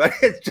kills everybody,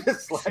 it's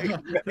just like,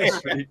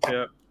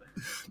 yeah.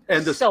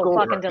 and the So score,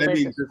 fucking I mean,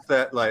 delicious. just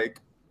that like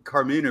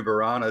Carmina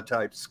Burana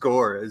type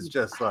score is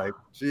just like,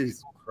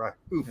 jeez Christ.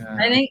 Oof. Yeah.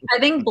 I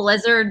think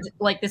Blizzard,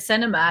 like the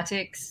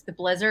cinematics, the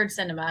Blizzard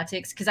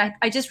cinematics, because I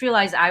just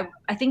realized I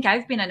think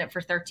I've been in it for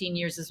 13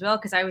 years as well,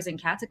 because I was in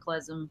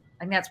Cataclysm.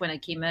 I think that's when I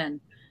came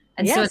in.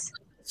 And Yes.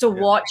 so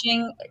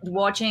watching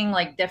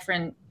like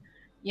different,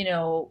 you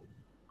know,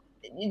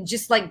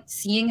 just like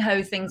seeing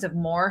how things have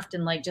morphed,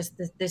 and like just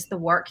the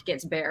work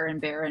gets better and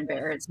better and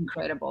better. It's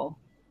incredible.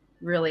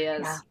 Really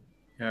is.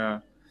 Yeah.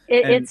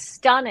 It's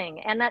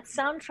stunning. And that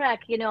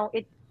soundtrack, you know,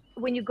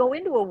 when you go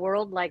into a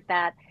world like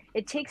that,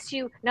 it takes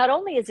you, not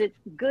only is it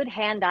good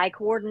hand-eye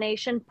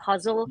coordination,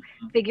 puzzle,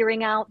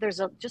 figuring out, there's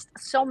just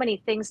so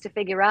many things to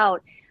figure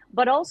out,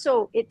 but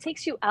also it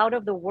takes you out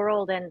of the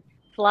world and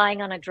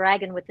flying on a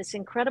dragon with this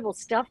incredible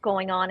stuff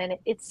going on. And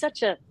it's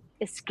such a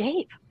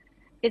escape.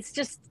 It's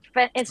just,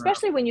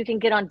 especially when you can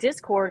get on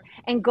Discord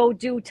and go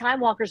do Time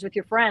Walkers with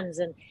your friends.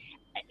 And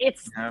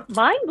it's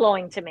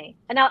mind-blowing to me.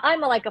 And now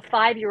I'm like a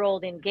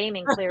 5-year-old in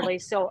gaming, clearly,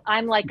 so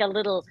I'm like a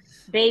little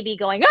baby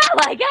going, oh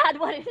my God,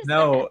 what is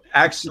that?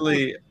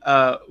 Actually,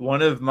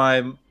 one of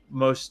my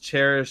most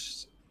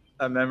cherished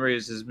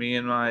memories is me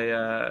and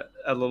my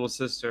little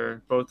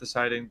sister both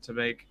deciding to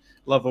make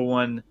level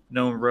 1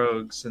 gnome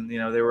rogues. And, you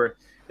know, they were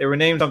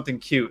named something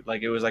cute,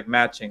 like it was like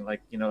matching,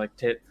 like, you know, like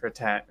tit for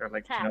tat, or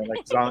like, you know,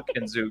 like Zonk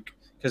and Zook,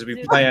 because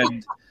we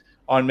planned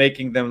on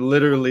making them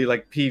literally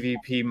like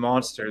PvP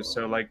monsters.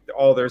 So like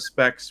all their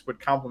specs would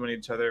complement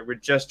each other. We're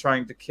just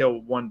trying to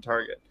kill one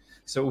target.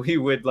 So we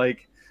would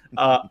like,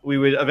 we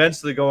would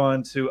eventually go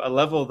on to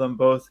level them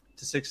both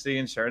to 60.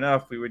 And sure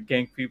enough, we would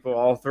gank people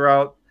all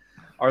throughout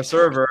our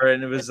server.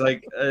 And it was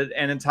like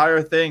an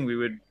entire thing. We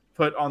would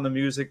put on the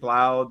music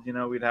loud, you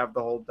know, we'd have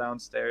the whole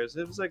downstairs.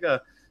 It was like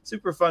a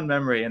super fun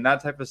memory, and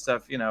that type of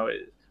stuff, you know,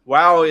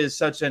 WoW is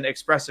such an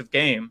expressive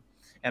game.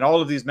 And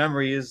all of these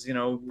memories, you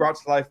know, brought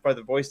to life by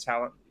the voice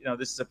talent. You know,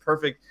 this is a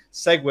perfect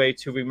segue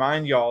to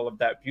remind y'all of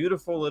that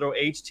beautiful little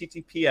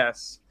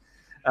HTTPS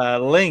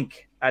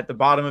link at the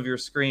bottom of your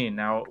screen.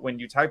 Now, when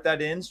you type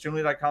that in,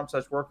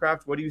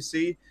 streamly.com/Warcraft, what do you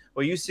see?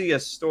 Well, you see a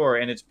store,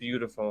 and it's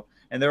beautiful.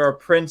 And there are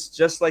prints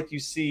just like you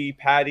see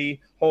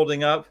Patty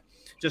holding up,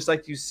 just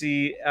like you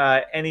see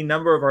any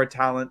number of our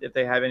talent, if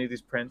they have any of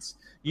these prints.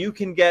 You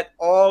can get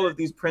all of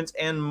these prints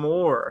and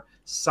more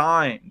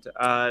signed.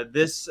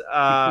 This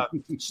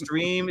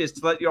stream is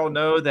to let you all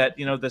know that,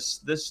 you know,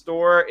 this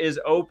store is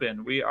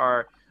open. We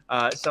are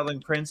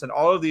selling prints, and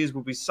all of these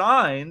will be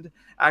signed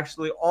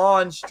actually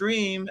on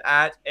stream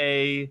at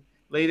a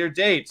later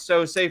date.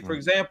 So say, for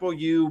example,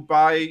 you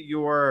buy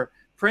your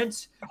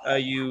print,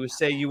 you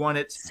say you want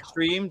it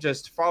streamed,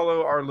 just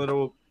follow our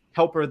little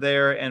helper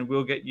there, and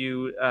we'll get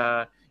you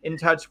in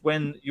touch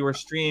when your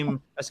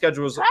stream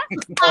schedule's on.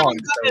 Oh,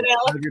 So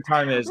how your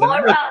time is. And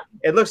Laura.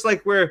 it looks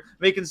like we're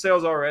making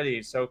sales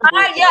already. So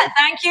cool. Yeah,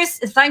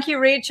 thank you,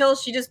 Rachel.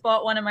 She just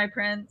bought one of my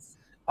prints.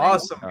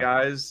 Awesome,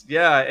 guys.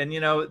 Yeah, and you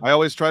know, I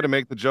always try to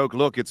make the joke.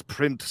 Look, it's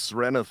Print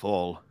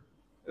Renethal.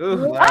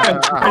 ooh,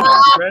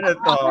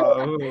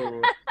 Renethal.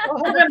 Ooh.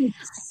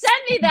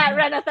 Send me that,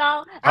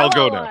 Renethal. I'll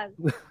go want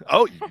now.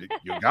 Oh,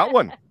 you got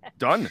one.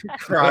 Done.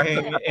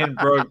 Crying in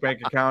broke bank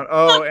account.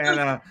 Oh,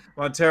 Anna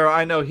Montero,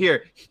 I know.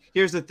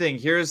 Here's the thing.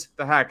 Here's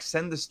the hack.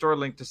 Send the store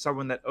link to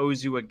someone that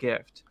owes you a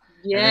gift.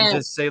 Yeah. And then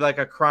just say like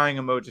a crying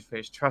emoji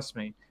face. Trust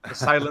me, the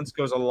silence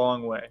goes a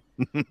long way.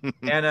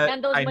 Anna,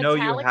 And those I know you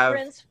metallic have.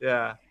 prints?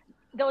 Yeah.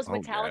 Those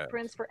metallic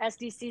prints for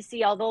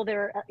SDCC, although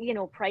they're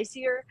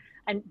pricier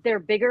and they're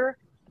bigger,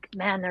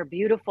 man, they're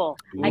beautiful.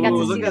 I got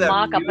to see the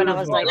mock-up and I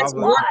was like, it's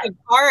work of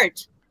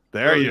art.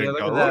 There you look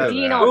go. at that.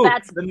 Dino, Ooh,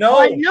 that's the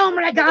gnome.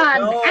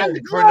 Nomergon and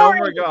the For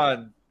glory.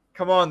 Nomergon.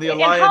 Come on, the And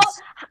alliance.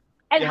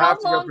 And you how have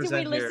to long did we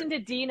represent listen here.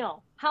 to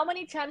Dino? How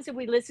many times did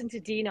we listen to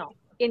Dino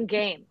in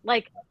game?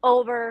 Like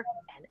over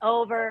and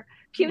over.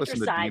 Listen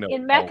to Putricide, Dino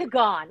in over.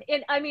 Mechagon.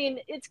 I mean,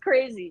 it's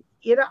crazy.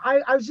 You know,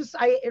 I was just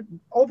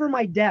over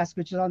my desk,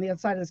 which is on the other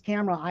side of this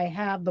camera, I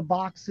have the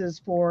boxes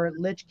for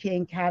Lich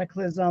King,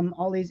 Cataclysm,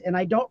 all these, and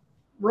I don't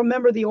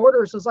remember the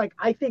order. So it's like,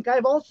 I think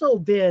I've also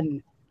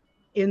been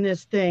in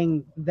this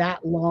thing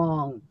that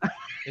long.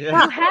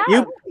 Yeah. You have.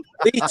 You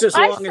at least as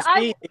long as I-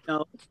 me, you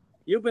know.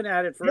 You've been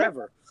at it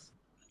forever.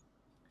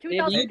 Maybe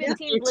you did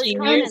 2015 13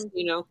 BlizzCon. years, And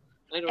you know.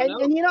 I don't know.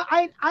 And you know,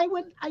 I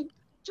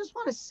just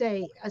want to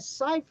say,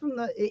 aside from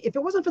if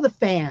it wasn't for the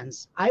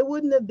fans, I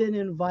wouldn't have been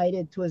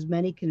invited to as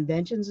many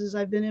conventions as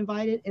I've been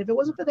invited. And if it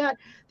wasn't for that,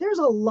 there's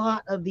a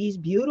lot of these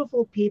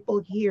beautiful people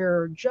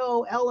here,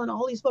 Joe, Ellen,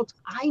 all these folks,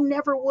 I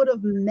never would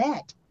have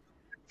met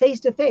face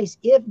to face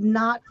if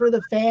not for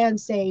the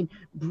fans saying,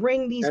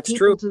 bring these That's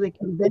people true. to the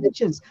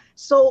conventions.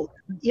 So,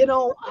 you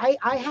know,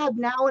 I have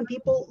now, and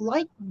people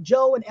like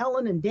Joe and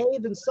Ellen and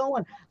Dave and so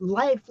on,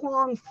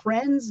 lifelong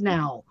friends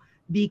now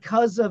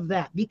because of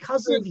that,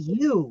 because of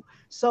you.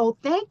 So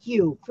thank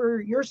you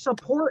for your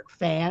support,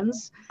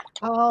 fans.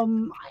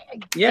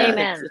 Yeah,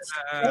 Amen.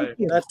 Thank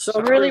you. That's so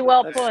really true.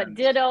 well That's- put.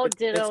 Ditto, it's-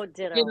 ditto,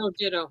 ditto.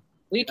 Ditto.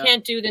 We Yeah.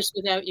 can't do this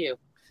without you.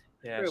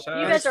 Yeah. True. shout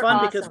You out. guys It's are fun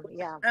awesome. because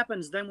Yeah. what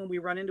happens then when we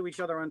run into each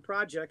other on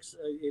projects,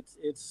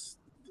 it's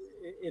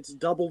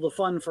double the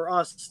fun for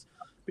us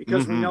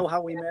because we Mhm. know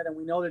how we met and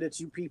we know that it's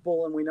you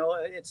people and we know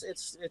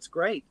it's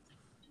great.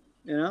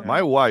 You know?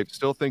 My wife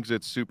still thinks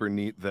it's super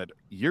neat that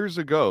years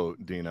ago,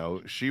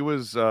 Dino, she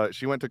went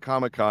to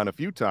Comic-Con a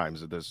few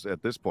times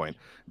at this point,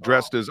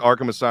 dressed as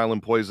Arkham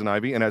Asylum Poison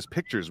Ivy and has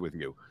pictures with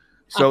you.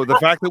 So the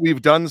fact that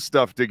we've done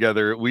stuff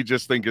together, we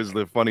just think is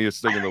the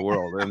funniest thing in the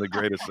world and the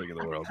greatest thing in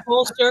the world.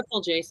 Full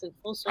circle, Jason.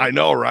 Full circle. I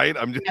know, right?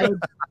 I'm just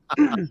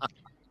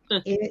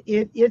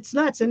It's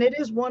nuts, and it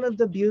is one of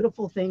the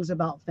beautiful things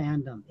about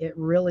fandom. It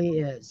really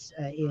is.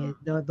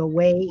 The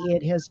way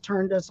it has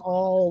turned us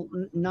all,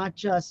 not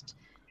just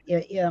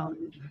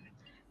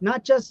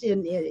not just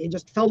in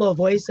just fellow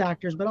voice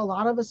actors, but a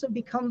lot of us have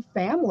become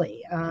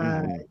family.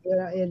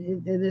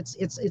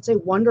 It's a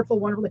wonderful,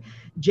 wonderful.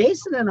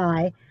 Jason and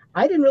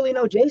I didn't really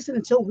know Jason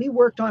until we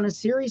worked on a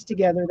series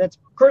together that's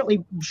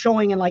currently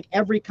showing in like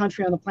every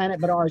country on the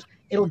planet but ours.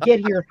 It'll get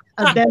here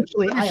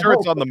eventually. pretty I sure hope.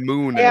 it's on the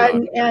moon.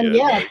 And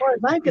yeah, as far as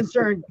I'm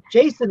concerned,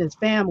 Jason is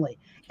family.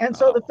 And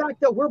so the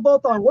fact that we're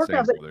both on Warcraft, I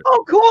was like, brother.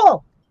 oh,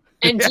 cool.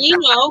 And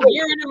Dino,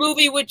 you're in a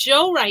movie with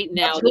Joe right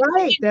now. That's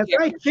right. That's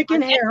right.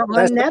 Chicken Hair on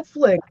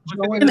Netflix.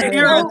 In the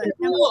hair Oh, and the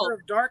cool. Emperor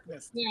of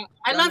Darkness. Yeah,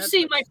 I love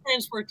seeing my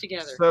friends work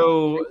together.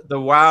 So the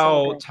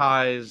WoW So good.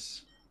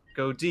 ties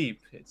go deep.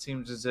 It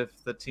seems as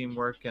if the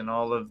teamwork and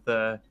all of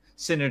the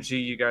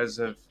synergy you guys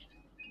have,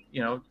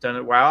 done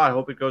at WoW. I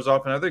hope it goes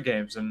off in other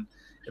games. And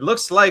it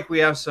looks like we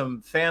have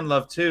some fan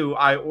love too.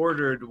 I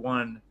ordered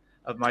one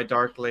of my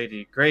Dark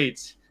Lady.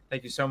 Great.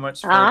 Thank you so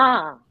much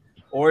for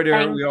order.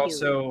 Thank We you.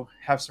 also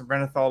have some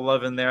Renethal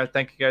love in there.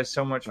 Thank you guys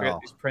so much for getting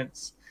these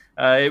prints.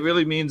 It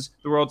really means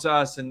the world to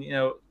us. And,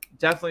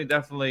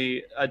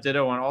 definitely a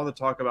ditto on all the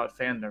talk about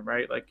fandom,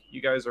 right? Like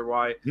you guys are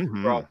why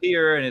we're all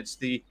here, and it's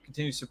the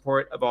continued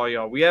support of all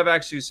y'all. We have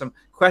actually some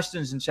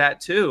questions in chat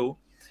too,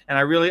 and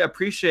I really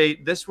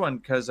appreciate this one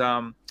because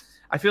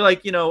I feel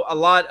like a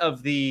lot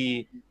of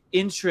the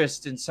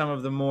interest in some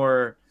of the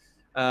more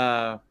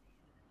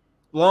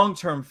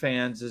long-term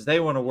fans is they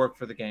want to work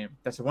for the game.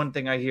 That's the one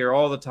thing I hear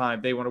all the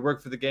time. They want to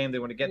work for the game. They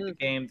want to get in the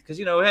game because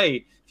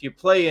hey, if you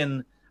play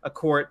in a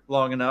court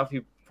long enough,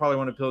 you probably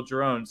want to build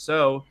your own.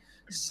 So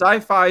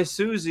Sci-Fi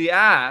Susie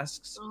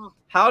asks,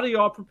 how do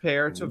y'all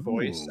prepare to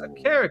voice a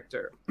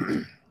character?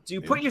 Do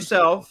you put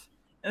yourself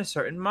in a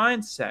certain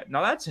mindset?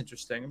 Now that's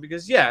interesting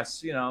because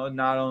yes,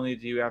 not only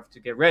do you have to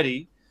get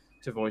ready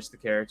to voice the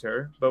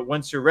character, but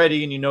once you're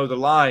ready and you know the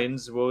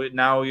lines, well,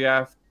 now you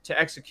have to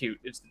execute.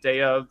 It's the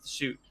day of the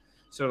shoot.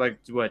 So like,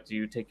 what, do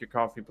you take your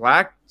coffee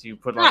black? Do you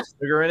put like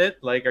sugar in it?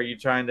 Like, are you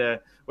trying to,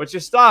 what's your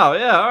style?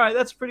 Yeah. All right.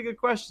 That's a pretty good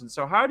question.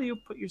 So how do you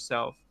put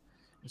yourself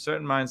in a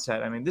certain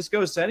mindset? I mean, this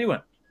goes to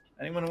anyone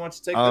who wants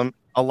to take this.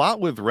 A lot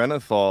with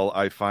Renathal,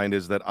 I find,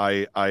 is that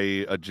I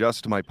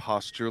adjust my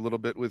posture a little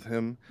bit with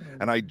him,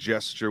 and I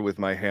gesture with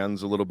my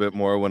hands a little bit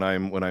more when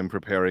I'm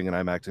preparing and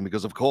I'm acting,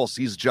 because of course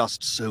he's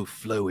just so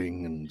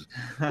flowing and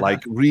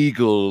like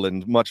regal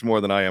and much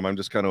more than I am. I'm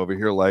just kind of over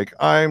here like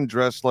I'm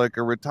dressed like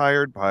a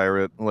retired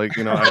pirate, like,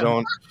 you know, I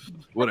don't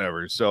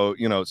whatever. So,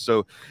 you know,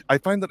 so I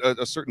find that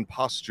a certain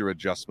posture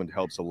adjustment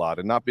helps a lot,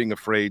 and not being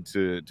afraid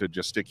to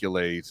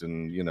gesticulate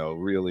and, you know,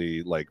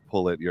 really like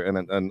pull at your,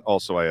 and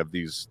also I have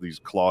these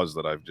claws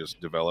that I've just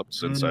developed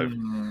since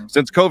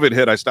since COVID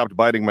hit. I stopped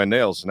biting my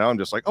nails, so now I'm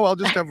just like, oh, I'll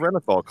just have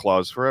Renathal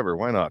claws forever.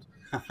 Why not?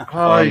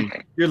 Oh,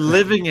 you're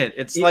living it.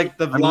 It's like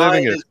the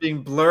line is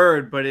being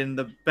blurred, but in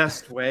the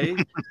best way.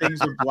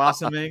 Things are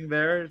blossoming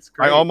there. It's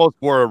great. I almost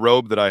wore a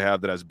robe that I have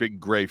that has big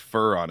gray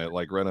fur on it,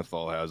 like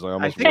Renathal has.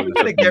 I think we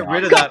gotta get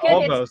rid of that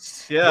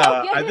almost.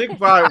 Yeah, I think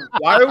why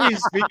are we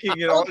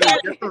speaking in order to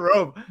get the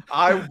robe?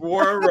 I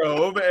wore a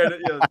robe, and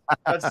you know,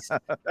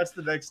 that's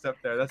the next step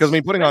there. Because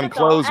putting on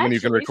clothes when you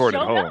can record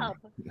at home.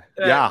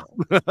 Yeah.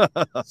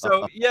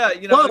 So yeah,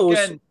 you know,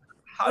 again,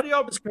 how do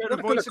y'all prepare to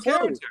voice a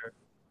character?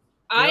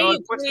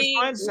 What's the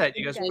mindset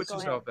you guys put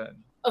yourself in?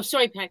 Oh,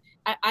 sorry, Pat.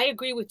 I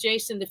agree with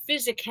Jason. The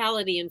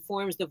physicality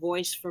informs the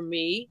voice for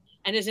me.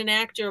 And as an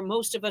actor,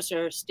 most of us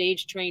are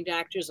stage trained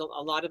actors. A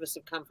lot of us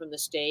have come from the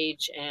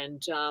stage.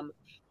 And,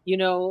 you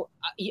know,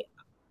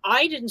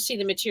 I didn't see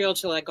the material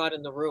till I got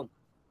in the room.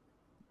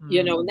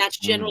 You know, and that's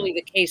generally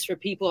the case for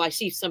people. I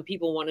see some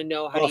people want to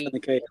know how to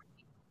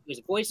use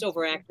a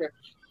voiceover actor.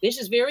 This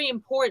is very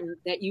important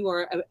that you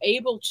are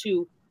able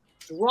to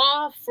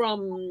draw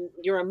from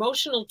your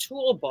emotional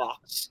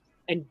toolbox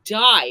and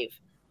dive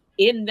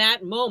in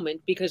that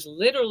moment, because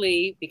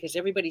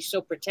everybody's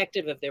so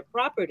protective of their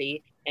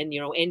property, and,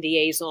 you know,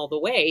 NDAs all the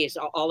way is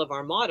all of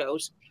our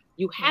mottos.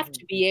 You have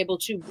to be able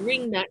to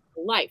bring that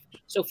to life.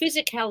 So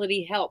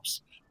physicality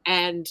helps.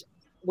 And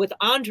with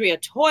Andrea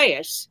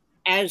Toyas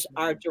as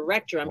our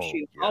director, I'm sure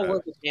you all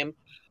work with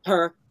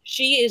her,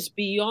 she is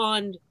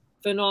beyond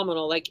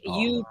phenomenal. Like,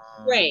 you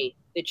pray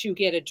that you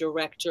get a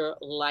director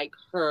like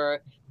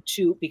her,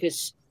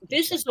 because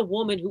this is the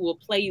woman who will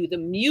play you the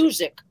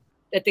music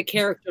that the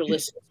character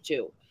listens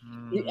to,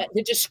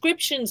 the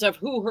descriptions of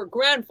who her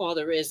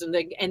grandfather is, and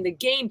the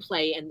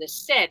gameplay and the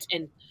set,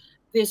 and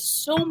there's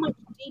so much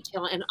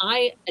detail. And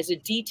I, as a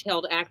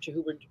detailed actor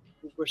who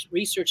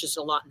researches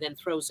a lot and then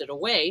throws it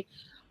away,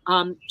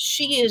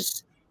 she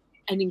is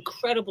an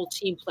incredible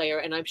team player,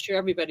 and I'm sure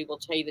everybody will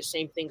tell you the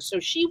same thing.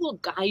 So she will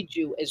guide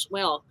you as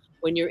well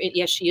when you're in.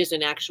 Yes, she is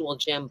an actual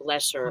gem,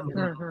 bless her.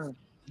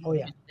 Oh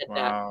yeah.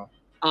 Wow.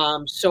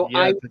 So yeah.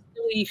 I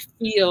really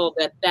feel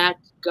that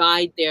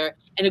guide there,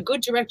 and a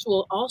good director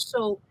will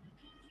also,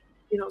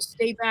 you know,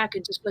 stay back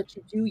and just let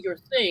you do your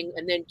thing,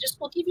 and then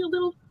will give you a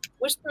little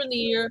whisper in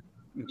the ear.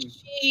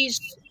 She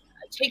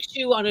takes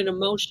you on an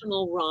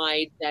emotional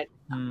ride that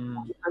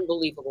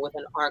unbelievable, with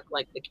an arc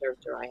like the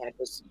character I had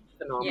was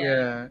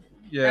phenomenal.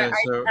 Yeah.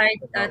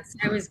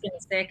 I was going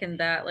to second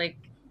that. Like,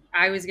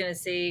 I was going to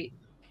say,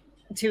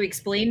 to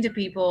explain to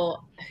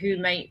people who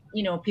might,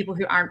 you know, people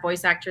who aren't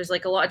voice actors,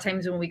 like a lot of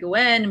times when we go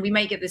in, we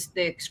might get the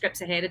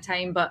scripts ahead of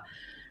time,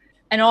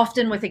 and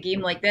often with a game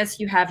like this,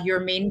 you have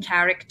your main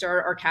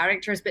character or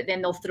characters, but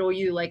then they'll throw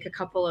you like a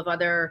couple of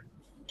other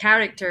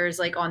characters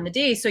like on the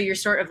day. So you're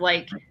sort of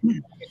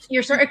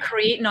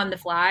creating on the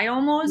fly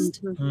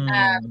almost.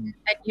 And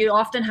you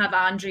often have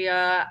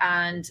Andrea,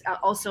 and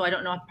also, I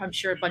don't know, I'm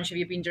sure a bunch of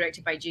you have been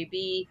directed by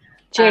JB.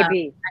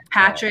 And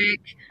Patrick.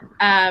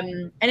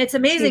 And it's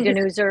amazing.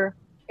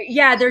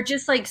 Yeah, they're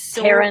just like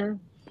so Karen.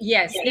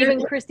 Yes. Yeah,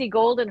 even Christy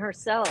Golden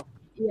herself.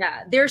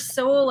 Yeah, they're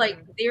so like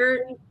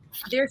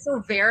they're so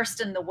versed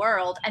in the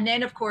world. And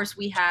then of course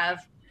we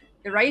have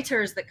the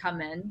writers that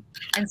come in,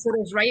 and so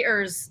there's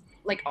writers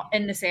like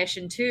in the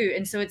session too.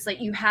 And so it's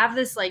like you have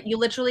this, like, you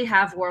literally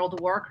have World of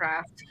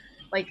Warcraft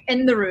like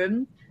in the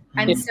room.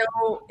 And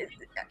so,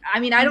 I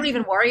mean, I don't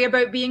even worry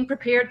about being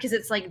prepared, because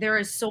it's like there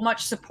is so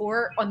much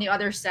support on the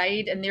other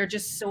side, and they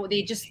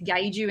just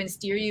guide you and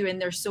steer you, and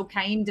they're so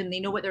kind, and they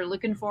know what they're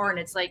looking for, and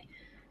it's like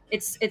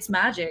it's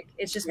magic.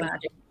 It's just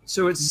magic.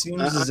 So it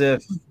seems as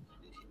if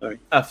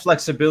a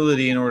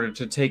flexibility in order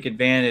to take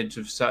advantage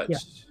of such.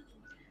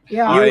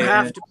 Yeah, you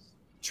have to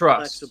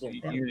trust.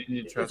 You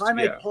need trust. If I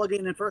may plug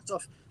in, and first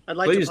off, I'd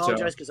like to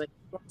apologize because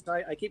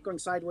I keep going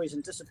sideways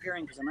and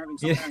disappearing because I'm having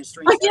some kind of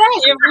strange. There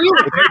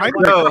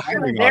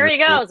he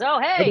goes. Oh,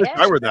 hey.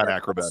 I were that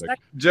acrobatic.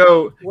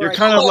 Joe, you're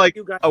kind of like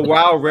a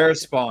WoW rare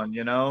spawn,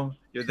 you know?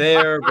 You're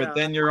there, but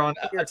then you're on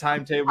a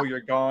timetable,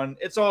 you're gone.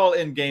 It's all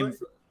in-game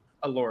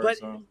allure.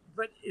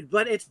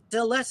 But it's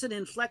a lesson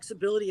in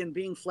flexibility and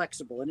being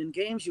flexible. And in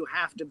games, you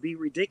have to be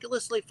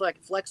ridiculously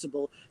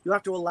flexible. You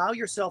have to allow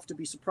yourself to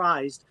be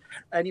surprised,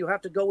 and you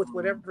have to go with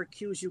whatever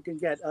cues you can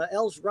get.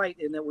 Elle's right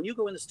in that when you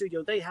go in the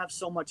studio, they have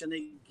so much and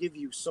they give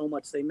you so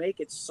much. They make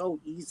it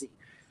so easy.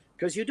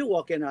 because you do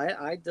walk in.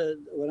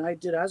 When I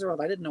did Azeroth,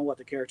 I didn't know what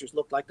the characters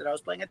looked like that I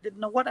was playing. I didn't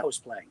know what I was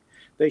playing.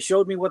 They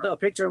showed me a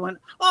picture and went,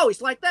 oh,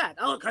 he's like that.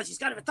 Oh, because he's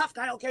kind of a tough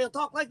guy. Okay, he'll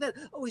talk like that.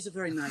 Oh, he's a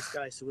very nice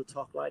guy, so he'll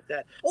talk like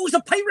that. Oh, he's a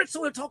pirate,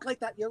 so he'll talk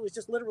like that. You know, it was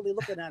just literally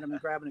looking at him and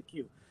grabbing a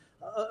cue.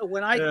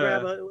 When I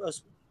grab a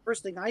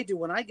first thing I do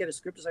when I get a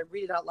script is I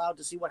read it out loud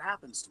to see what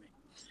happens to me.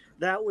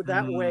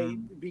 That way,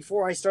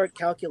 before I start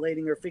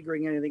calculating or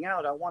figuring anything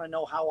out, I want to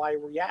know how I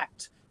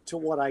react to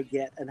what I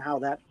get and how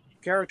that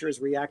character is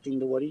reacting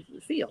to what he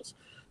feels.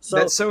 So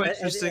that's so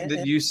interesting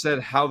that you said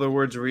how the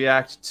words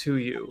react to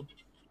you,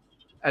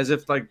 as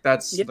if like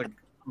that's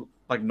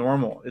like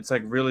normal. It's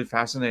like really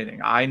fascinating.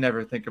 I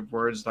never think of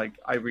words like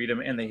I read them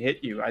and they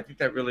hit you. I think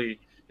that really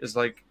is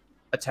like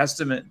a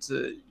testament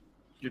to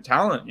your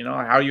talent, you know,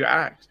 how you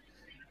act.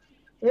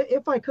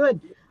 If I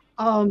could,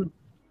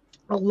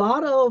 a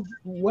lot of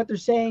what they're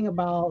saying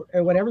about,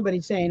 or what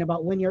everybody's saying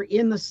about when you're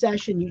in the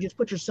session, you just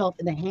put yourself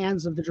in the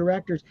hands of the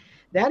directors.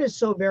 That is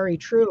so very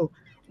true.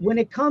 When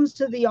it comes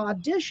to the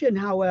audition,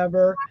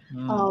 however,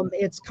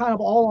 it's kind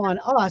of all on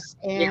us,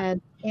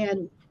 and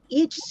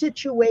each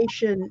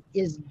situation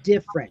is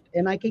different.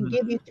 And I can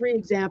give you 3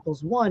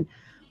 examples. One,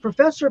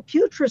 Professor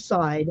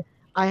Putricide,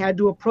 I had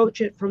to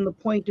approach it from the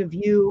point of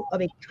view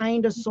of a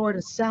kind of sort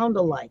of sound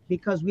alike,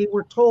 because we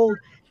were told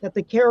that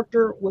the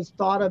character was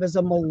thought of as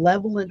a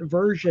malevolent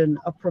version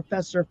of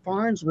Professor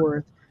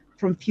Farnsworth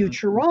from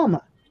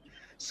Futurama.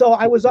 So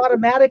I was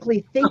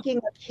automatically thinking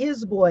of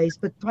his voice,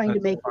 but trying to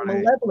make it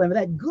malevolent.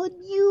 That good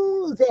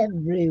news,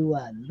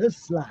 everyone, the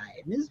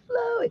slime is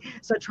flowing.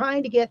 So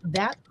trying to get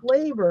that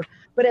flavor,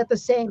 but at the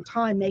same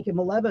time make it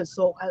malevolent.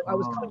 So I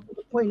was coming from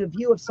the point of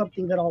view of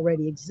something that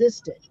already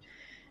existed.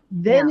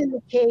 Then in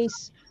the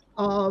case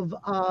of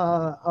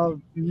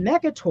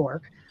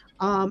Mechatork,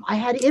 I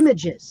had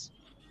images.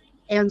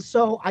 And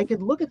so I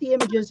could look at the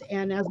images,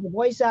 and as the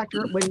voice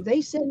actor, when they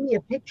send me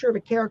a picture of a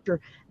character,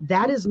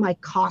 that is my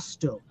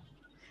costume.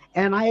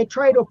 And I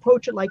try to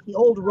approach it like the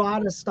old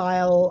Rada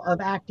style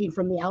of acting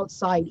from the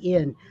outside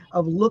in,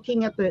 of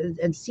looking at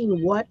and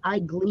seeing what I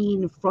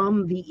glean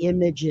from the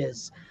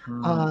images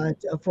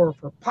for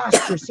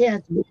posture,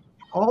 sense,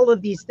 all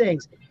of these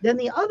things. Then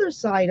the other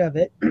side of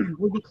it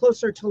would be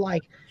closer to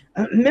like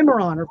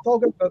Mimeron or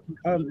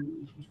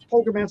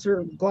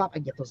Fulgurmancer, I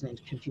get those names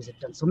confused. I've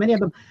done so many of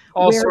them.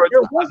 All sorts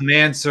of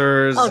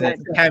mancers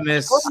and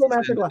chemists.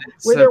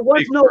 Where there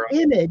was no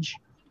image,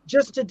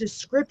 just a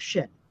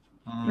description.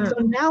 So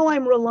now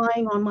I'm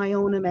relying on my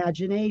own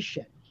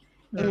imagination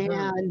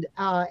and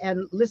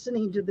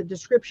listening to the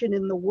description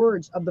in the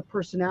words of the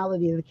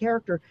personality of the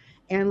character.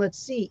 And let's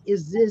see,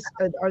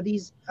 are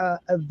these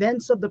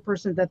events of the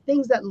person, the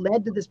things that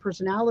led to this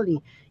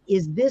personality,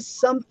 is this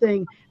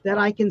something that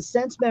I can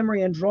sense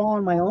memory and draw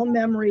on my own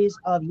memories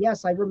of,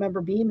 yes, I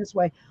remember being this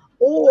way?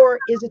 Or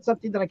is it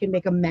something that I can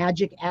make a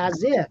magic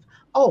as if,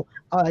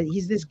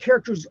 he's this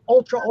character's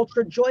ultra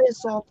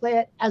joyous, so I'll play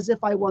it as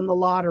if I won the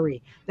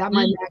lottery. That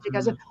my magic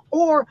as if,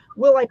 or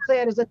will I play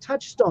it as a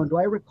touchstone? Do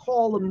I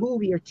recall a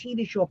movie or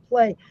TV show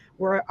play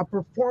where a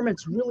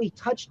performance really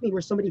touched me,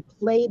 where somebody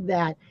played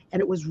that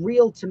and it was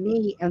real to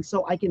me, and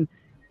so I can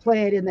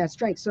play it in that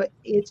strength? So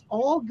it's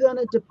all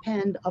gonna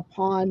depend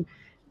upon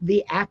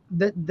the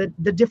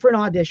different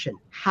audition,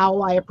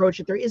 how I approach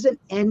it. There isn't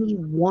any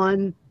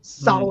one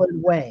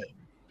solid way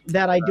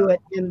that I do it.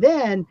 And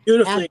then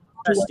beautifully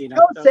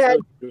said,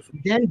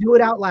 then do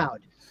it out loud.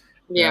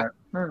 Yeah.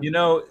 You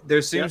know,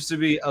 there seems to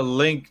be a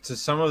link to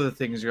some of the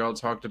things you all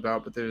talked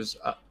about, but there's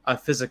a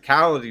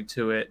physicality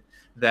to it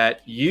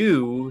that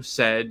you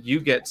said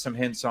you get some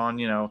hints on,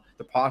 you know,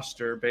 the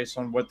posture based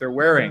on what they're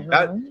wearing.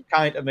 That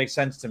kind of makes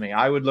sense to me.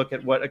 I would look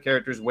at what a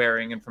character's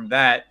wearing and from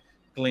that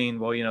glean,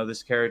 well, you know,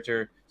 this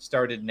character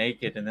started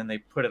naked and then they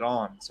put it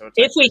on. So it's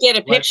if we get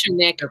a picture,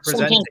 Nick,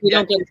 sometimes we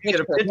don't get a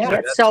picture.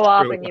 So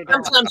often you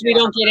don't. Sometimes we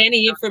don't get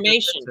any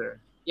information.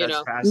 You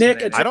know,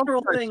 Nick, I don't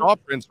think I saw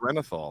Prince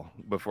Renethal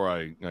before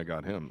I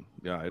got him.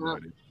 Yeah, I had no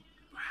idea.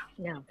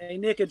 Yeah. Hey,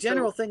 Nick, a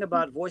general thing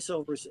about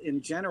voiceovers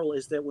in general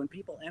is that when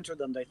people enter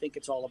them, they think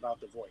it's all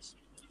about the voice,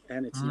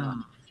 and it's not.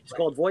 It's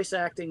called voice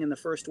acting, and the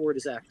first word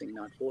is acting,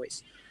 not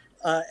voice.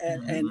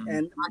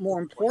 And more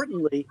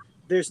importantly,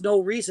 there's no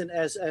reason,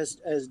 as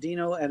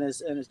Dino and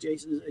as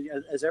Jason,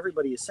 as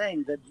everybody is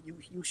saying, that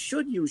you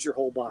should use your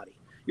whole body.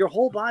 Your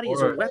whole body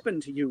is a weapon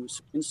to use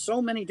in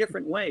so many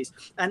different ways.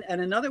 And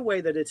another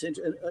way that it's an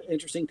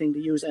interesting thing to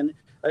use, and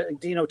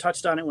Dino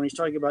touched on it when he's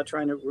talking about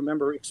trying to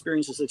remember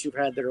experiences that you've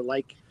had that are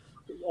like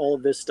all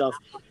of this stuff.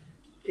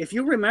 If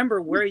you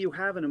remember where you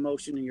have an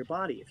emotion in your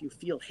body, if you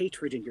feel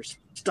hatred in your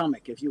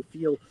stomach, if you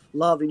feel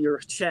love in your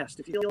chest,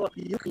 if you feel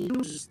you can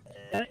use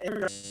an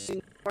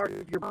interesting part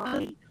of your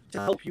body to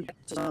help you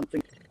get to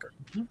something quicker.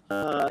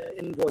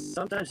 In voice,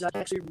 sometimes that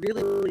actually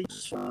really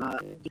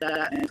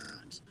that.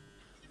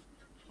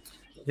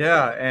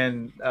 Yeah,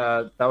 and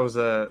that was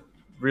a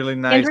really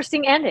nice,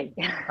 interesting ending.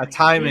 A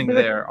timing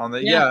there on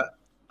the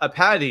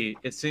Patty.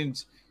 It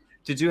seems.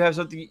 Did you have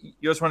something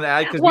you just wanted to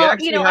add? Because we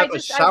actually have a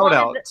shout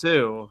out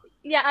too.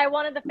 Yeah, I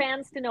wanted the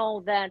fans to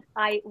know that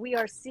we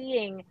are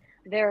seeing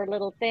their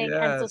little thing.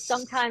 And so Yes.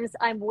 sometimes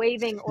I'm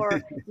waving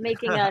or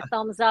making a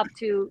thumbs up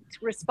to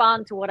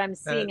respond to what I'm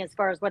seeing as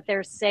far as what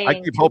they're saying.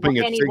 I keep hoping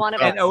to it any syncs one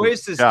of up. us. And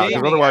Oasis Yeah, 'cause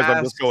Gaming otherwise I'm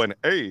asked just going,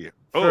 hey,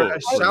 for oh.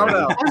 a shout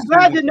out. I'm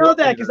glad to know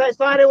that because I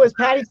thought it was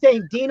Patty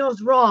saying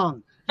Dino's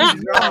wrong.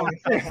 He's wrong.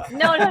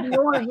 No, no.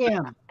 Ignore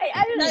him.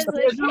 I He's was the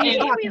like, person we're hey,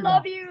 talking we about.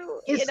 love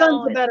you. His you son's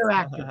know, a better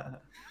actor.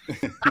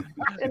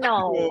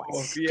 No,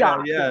 Yeah,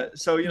 stop. yeah.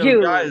 So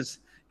You. guys,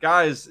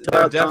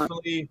 they're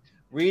definitely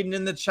reading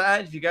in the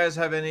chat. If you guys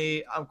have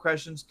any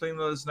questions, please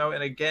let us know.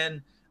 And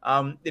again,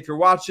 if you're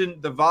watching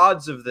the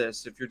VODs of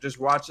this, if you're just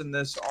watching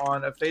this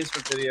on a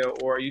Facebook video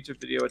or a YouTube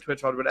video, a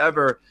Twitch VOD,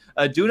 whatever,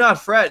 do not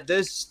fret.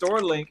 This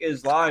store link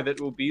is live. It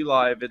will be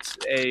live. It's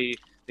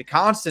the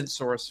constant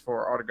source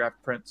for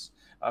autographed prints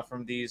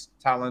from these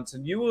talents,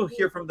 and you will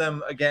hear from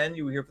them again.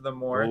 You will hear from them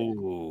more.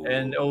 Ooh.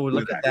 And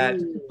look at that!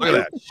 Look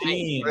at that!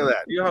 Sheen. Look at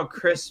that! You know how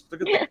crisp.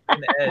 Look at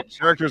the edge.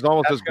 Character's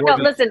almost as No,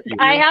 gorgeous. listen,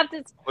 I have to.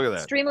 Look at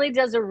that. Streamly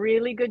does a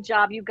really good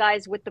job, you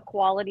guys, with the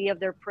quality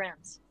of their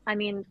prints. I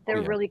mean,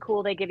 they're really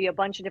cool. They give you a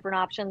bunch of different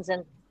options,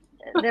 and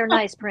they're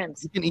nice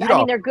prints. You can eat I mean,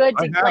 off they're good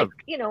them. to, I like, have.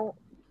 you know,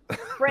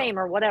 frame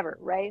or whatever,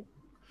 right?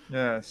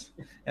 Yes.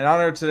 In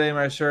honor today,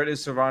 my shirt is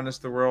Sylvanas.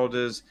 The world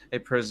is a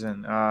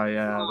prison.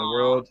 Yeah, the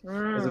world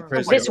is a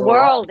prison. This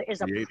world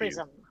is a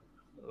prison.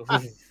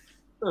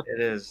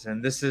 It is,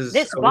 and this is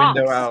This a box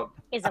window out.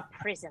 is a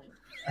prison.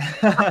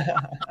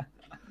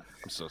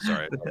 I'm so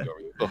sorry.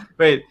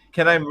 Wait,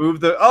 can I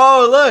move the?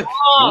 Oh, look!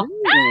 Oh,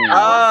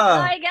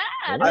 Ah. my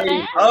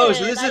God! Oh,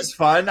 so this is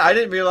fun. I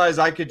didn't realize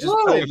I could just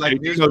play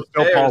like musical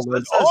chairs.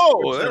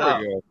 Oh, there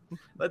we go.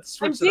 Let's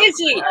I'm switch it up,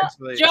 busy.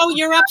 actually. Joe,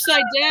 you're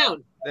upside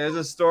down. There's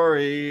a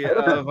story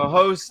of a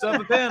host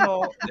of a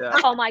panel. Yeah.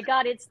 Oh my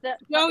God! It's the.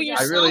 No, you're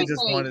I really so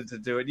just late. wanted to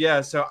do it.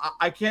 Yeah, so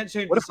I can't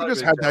change. What the if we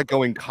just sideways had that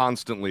going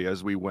constantly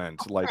as we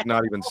went, like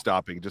not even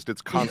stopping, just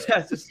it's constant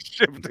Yeah, just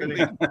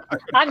shifting.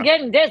 I'm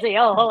getting dizzy.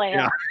 Oh, holy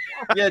hell!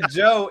 Yeah,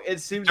 Joe.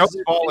 It seems Joe's as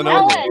if falling you're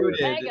over. Ellen,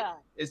 muted. Mega,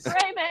 It's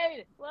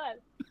Raymond, what?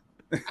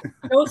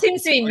 Joe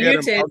seems to be I'll get him,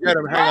 muted. I'll get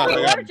him. Hang on. I got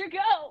him. Where'd you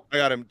go? I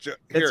got him. Here,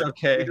 It's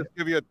okay. let me just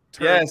give you a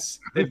turn. yes,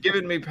 they've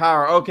given me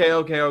power. Okay.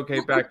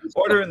 Back.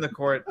 Order in the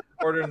court.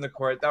 Order in the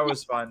court. That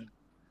was fun.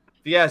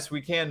 Yes,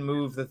 we can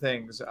move the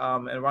things.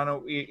 And why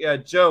don't we?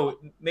 Joe,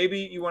 maybe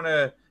you want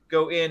to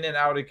go in and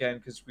out again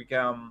because we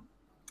can.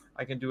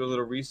 I can do a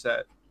little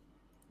reset.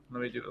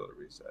 Let me do a little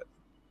reset.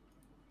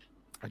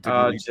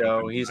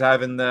 Joe, he's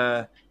having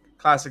the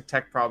classic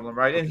tech problem,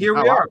 right? And here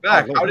we are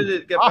back. How did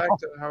it get back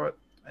to how it?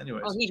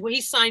 Anyways. Oh,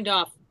 he signed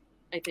off,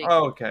 I think.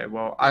 Oh, okay.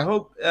 Well, I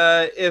hope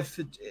if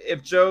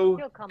Joe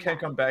can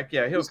come back,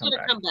 yeah, he'll come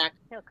back.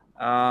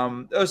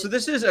 Come back. So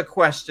this is a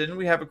question.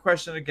 We have a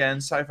question again.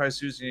 Sci-Fi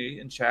Susie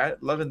in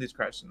chat, loving these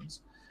questions.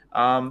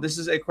 This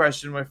is a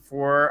question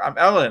for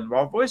Ellen.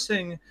 While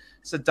voicing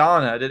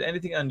Sedana, did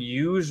anything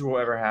unusual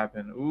ever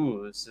happen?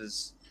 Ooh, did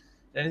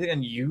anything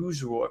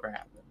unusual ever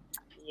happen?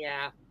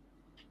 Yeah.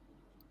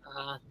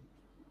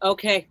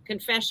 Okay,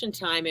 confession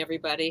time,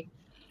 everybody.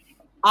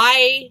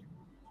 I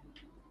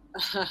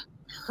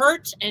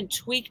hurt and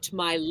tweaked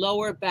my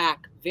lower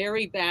back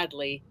very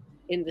badly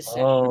in the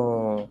set.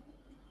 Oh.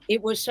 It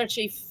was such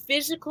a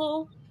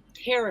physical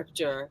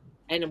character,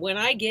 and when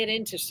I get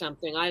into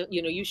something,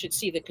 you should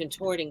see the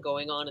contorting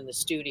going on in the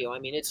studio. I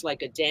mean, it's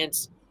like a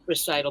dance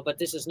recital, but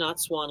this is not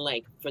Swan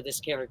Lake for this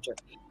character.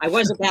 I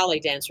was a ballet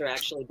dancer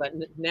actually, but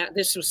now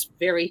this was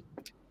very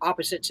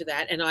opposite to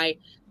that. And I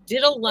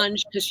did a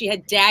lunge because she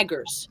had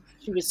daggers.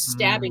 She was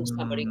stabbing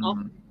somebody,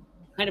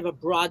 kind of a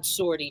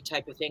broadswordy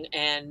type of thing,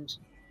 and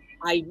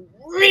I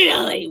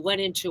really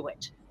went into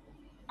it.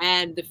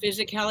 And the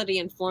physicality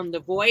informed the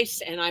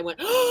voice, and I went,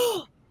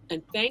 oh!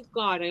 And thank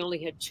God I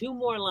only had 2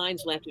 more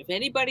lines left. If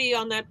anybody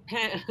on that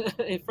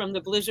from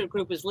the Blizzard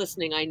group is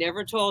listening, I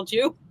never told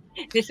you.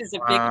 This is a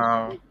big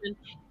question.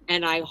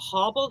 And I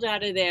hobbled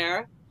out of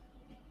there,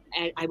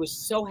 and I was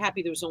so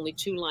happy there was only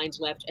 2 lines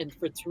left. And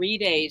for 3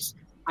 days,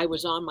 I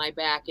was on my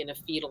back in a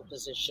fetal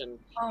position.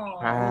 Oh.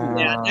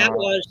 Yeah,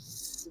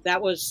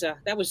 that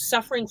was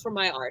suffering for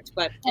my art.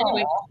 But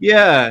anyway,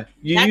 yeah,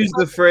 you used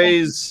the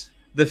phrase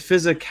the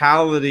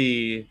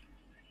physicality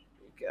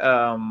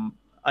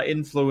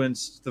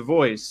influenced the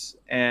voice,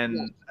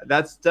 and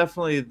that's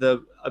definitely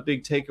a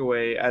big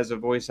takeaway as a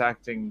voice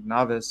acting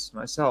novice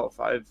myself.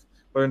 I've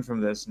learned from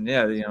this, and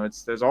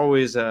there's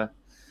always a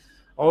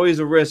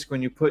risk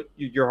when you put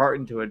your heart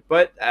into it.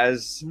 But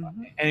as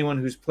anyone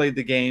who's played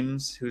the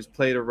games, who's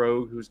played a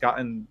rogue, who's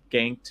gotten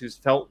ganked, who's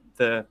felt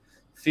the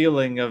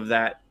feeling of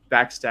that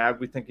backstab,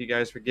 we thank you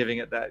guys for giving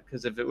it that,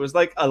 because if it was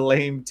like a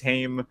lame,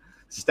 tame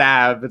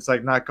stab, it's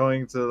like not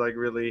going to like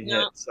really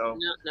hit. So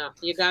no,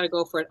 you got to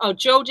go for it. Oh,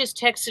 Joe just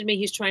texted me.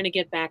 He's trying to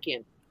get back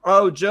in.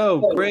 Oh,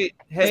 Joe, great.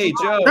 Hey,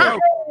 Joe.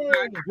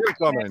 You're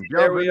coming.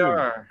 There we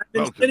are. I've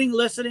been sitting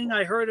listening.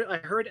 I heard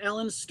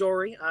Ellen's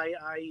story. I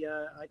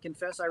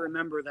confess I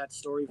remember that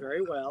story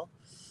very well.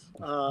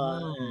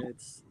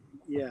 It's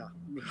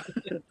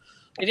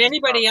Did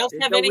anybody else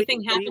have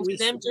anything happen to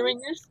them during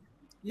this?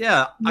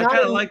 Yeah, I kind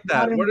of like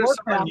that. What are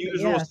some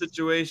unusual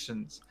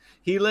situations?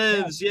 He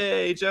lives.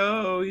 Yay,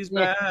 Joe. He's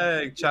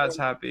back. Chat's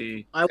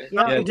happy.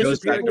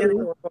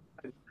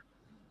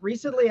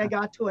 Recently, I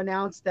got to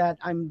announce that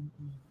I'm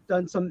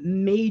done some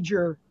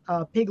major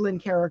piglin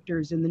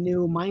characters in the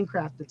new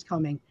Minecraft that's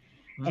coming.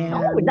 And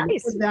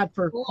nice. I did that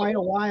for quite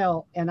a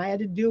while. And I had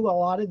to do a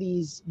lot of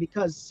these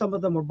because some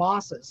of them were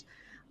bosses.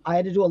 I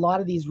had to do a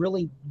lot of these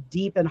really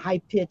deep and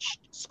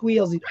high-pitched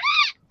squeals,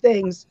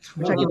 things,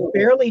 which I can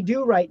barely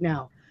do right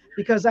now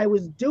because I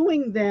was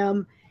doing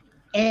them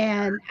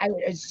and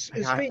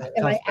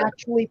I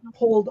actually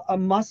pulled a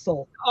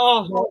muscle.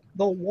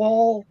 The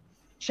wall,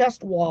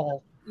 chest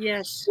wall.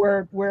 Yes.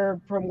 Where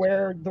from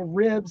where the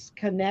ribs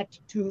connect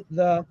to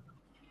the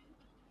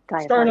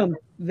sternum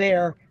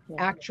there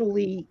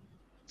actually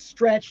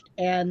stretched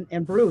and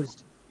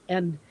bruised.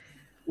 And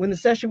when the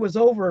session was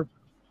over,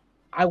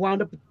 I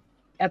wound up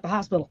at the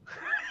hospital.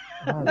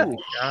 Oh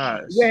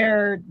gosh.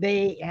 Where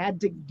they had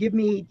to give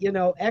me,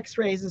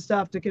 x-rays and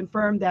stuff to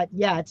confirm that,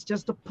 yeah, it's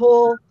just a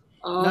pull.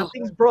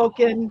 Nothing's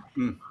broken.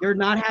 You're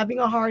not having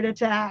a heart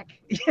attack.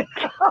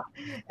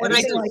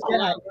 Anything like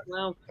that.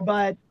 Wow.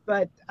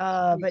 But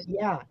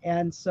yeah.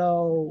 And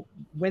so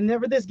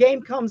whenever this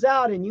game comes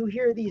out and you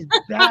hear these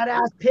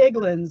badass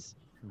piglins,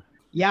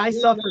 yeah, I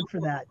suffered for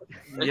that.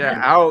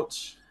 Yeah,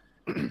 ouch.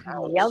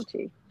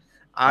 Ouchie.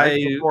 I've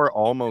before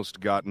almost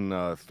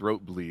gotten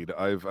throat bleed.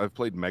 I've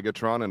played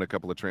Megatron in a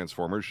couple of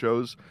Transformers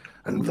shows,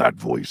 and that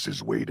voice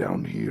is way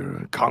down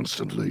here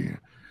constantly.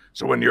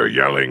 So when you're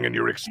yelling and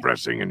you're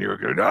expressing and you're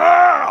going,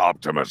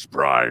 Optimus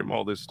Prime,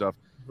 all this stuff.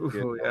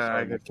 Ooh, yeah,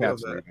 I could feel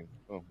that.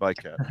 Oh, bye,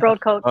 cat. Throat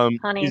coat,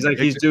 honey. He's like,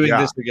 he's doing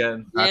this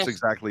again. That's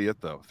exactly it,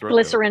 though. Throat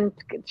glycerin,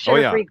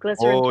 sugar-free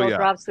glycerin throat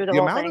drops through the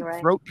whole amount thing, of right?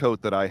 throat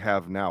coat that I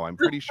have now, I'm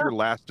pretty sure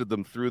lasted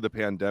them through the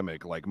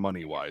pandemic, like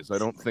money-wise. I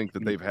don't think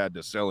that they've had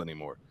to sell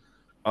anymore.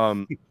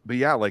 But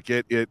yeah, like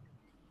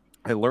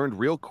I learned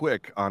real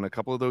quick on a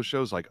couple of those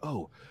shows, like,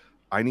 oh,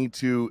 I need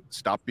to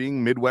stop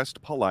being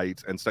Midwest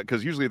polite and stuff,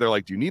 because usually they're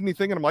like, do you need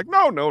anything? And I'm like,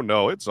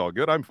 no, it's all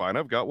good. I'm fine.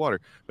 I've got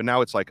water. But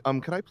now it's like,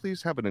 could I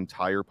please have an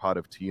entire pot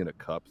of tea in a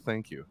cup?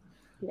 Thank you.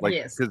 Like,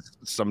 because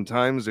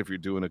sometimes if you're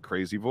doing a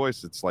crazy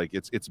voice, it's like,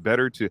 it's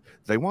better to,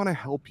 they want to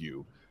help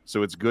you.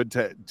 So it's good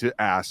to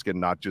ask and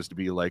not just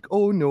be like,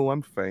 oh no,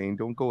 I'm fine.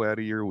 Don't go out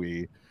of your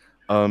way.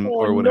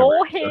 Or whatever.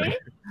 No, hey.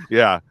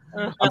 Yeah.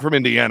 I'm from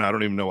Indiana. I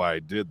don't even know why I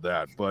did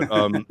that, but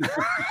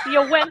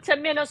you went to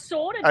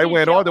Minnesota. I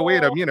went all the way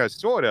to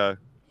Minnesota.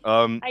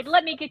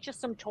 Let me get you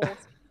some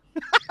toast.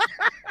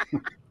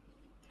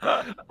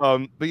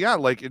 But yeah,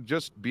 like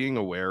just being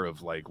aware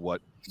of like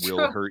what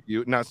will hurt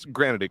you. Now,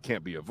 granted, it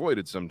can't be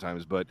avoided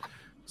sometimes, but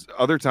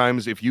other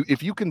times, if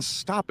you can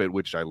stop it,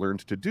 which I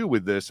learned to do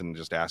with this, and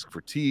just ask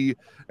for tea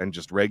and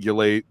just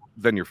regulate,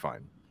 then you're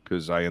fine.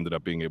 Because I ended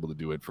up being able to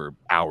do it for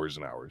hours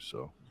and hours.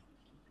 So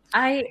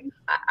I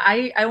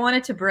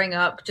wanted to bring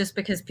up, just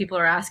because people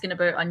are asking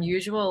about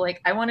unusual, like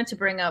I wanted to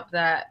bring up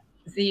that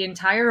the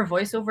entire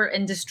voiceover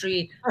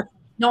industry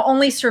not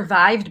only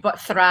survived but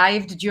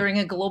thrived during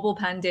a global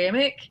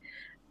pandemic.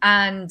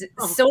 And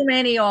so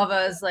many of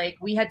us, like,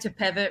 we had to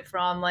pivot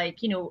from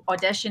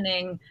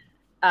auditioning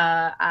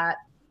at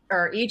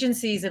our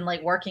agencies and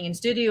like working in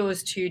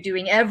studios to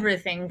doing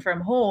everything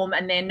from home.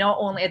 And then not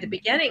only at the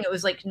beginning, it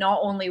was like, not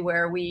only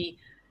were we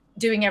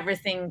doing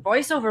everything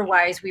voiceover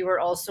wise, we were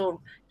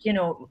also,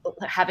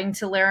 having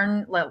to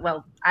learn,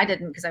 well, I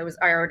didn't, because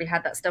I already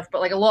had that stuff, but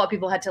like a lot of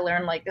people had to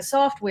learn like the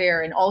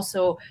software, and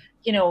also,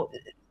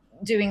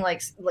 doing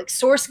like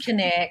Source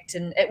Connect.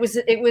 And it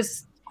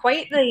was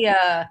quite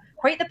the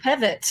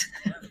pivot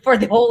for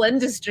the whole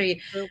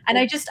industry. And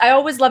I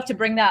always love to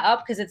bring that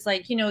up, because it's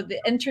like, the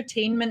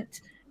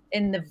entertainment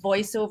in the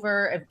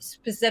voiceover,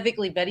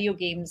 specifically video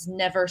games,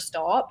 never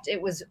stopped.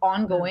 It was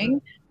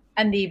ongoing.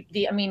 And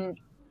I mean,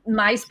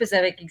 my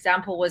specific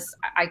example was,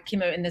 I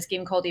came out in this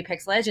game called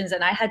Apex Legends,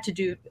 and I had to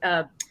do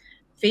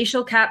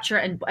facial capture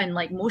and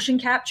like motion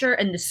capture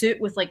in the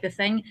suit with like the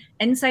thing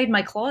inside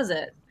my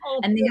closet.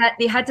 And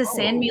they had to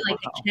send me like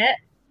a kit.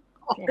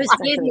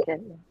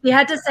 They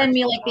had to send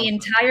me like the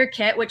entire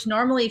kit, which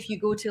normally if you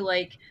go to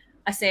like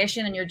a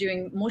session and you're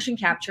doing motion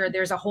capture,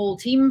 there's a whole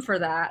team for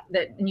that,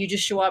 and you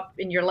just show up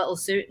in your little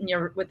suit and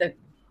you're with the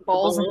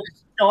balls and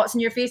dots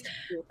in your face.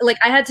 Like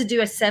I had to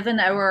do a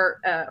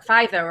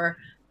 5-hour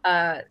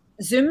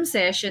Zoom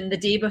session the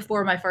day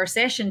before my first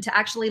session to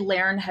actually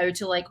learn how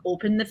to like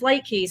open the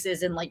flight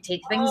cases and like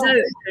take things out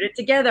and put it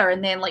together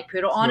and then like put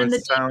it on in the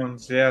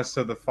sounds. Yeah,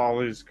 so the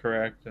follow is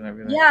correct and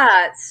everything.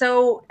 Yeah,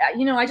 so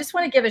I just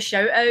want to give a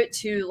shout out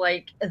to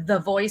like the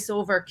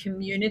voiceover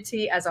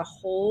community as a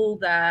whole,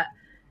 that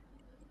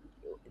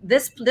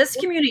this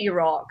community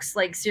rocks.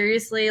 Like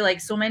seriously,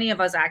 like so many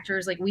of us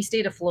actors, like we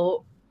stayed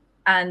afloat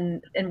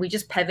and we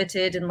just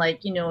pivoted, and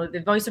like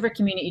the voiceover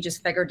community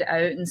just figured it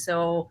out. And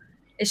so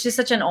it's just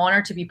such an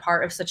honor to be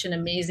part of such an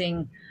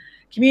amazing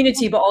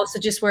community, but also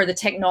just where the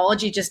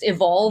technology just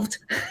evolved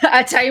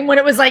at a time when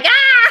it was like,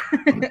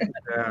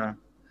 Yeah.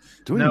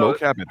 Doing No.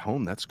 mocap at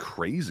home, that's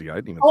crazy. I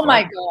didn't even Oh thought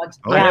my of God.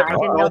 Oh Yeah, my I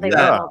didn't know God, they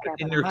yeah. were mocap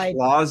in at your home.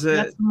 closet.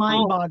 That's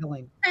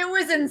mind-boggling. It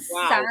was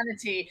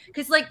insanity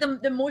because like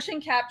the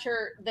motion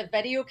capture, the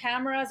video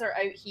cameras are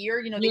out here,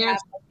 you know, they have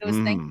like, those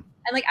things,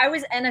 and like I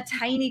was in a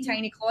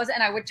tiny closet,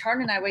 and I would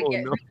turn and I would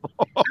get, I would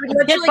Just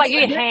literally like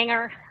get a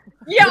hanger.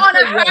 yeah, on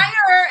a hanger.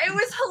 It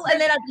was, and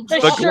then I'd be The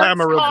The shirt's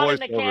glamour of caught in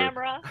the voiceover.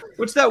 camera.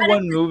 What's that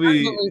one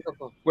movie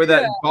Unbelievable. where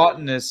that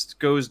botanist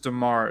goes to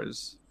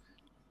Mars?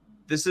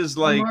 This is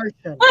like,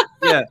 Martian.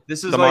 yeah,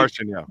 this is The like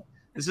Martian, yeah.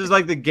 this is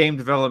like the game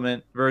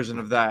development version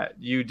of that.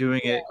 You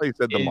doing it They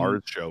said the in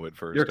Mars show at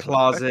first. your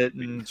closet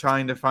and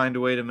trying to find a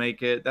way to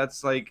make it.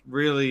 That's like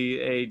really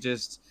a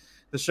just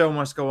the show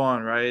must go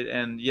on, right?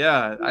 And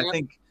yeah, I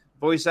think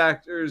voice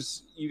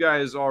actors, you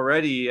guys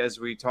already,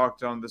 as we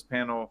talked on this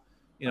panel,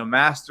 you know,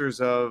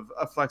 masters of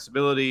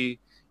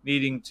flexibility,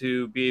 needing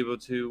to be able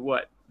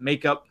to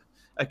make up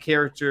a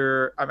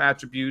character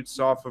attributes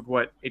off of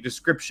a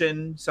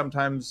description,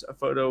 sometimes a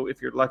photo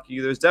if you're lucky.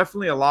 There's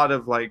definitely a lot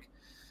of like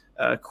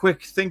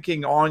quick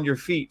thinking on your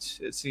feet,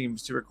 it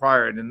seems to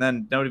require it. And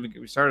then don't even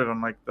get me started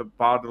on like the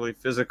bodily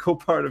physical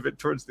part of it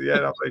towards the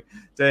end. I'm like,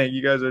 dang,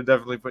 you guys are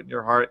definitely putting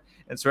your heart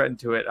and sweat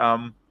into it.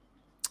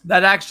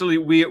 That actually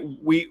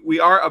we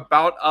are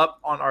about up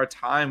on our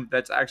time.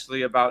 That's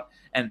actually about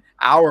an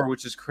hour,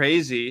 which is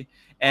crazy.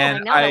 And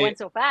I know that went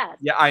so fast.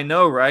 Yeah, I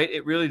know, right?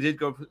 It really did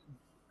go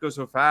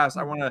so fast.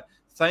 I want to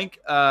thank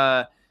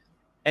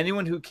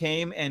anyone who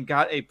came and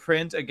got a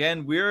print.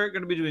 Again, we're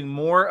going to be doing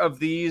more of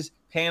these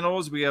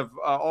panels. We have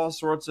all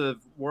sorts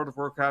of World of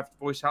Warcraft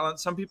voice talent.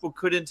 Some people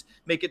couldn't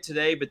make it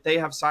today, but they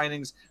have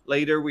signings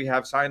later. We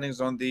have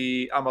signings on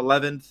the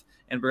 11th,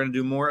 and we're going to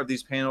do more of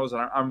these panels.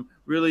 And I'm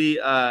really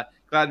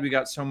glad we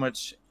got so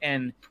much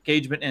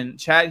engagement and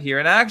chat here.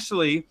 And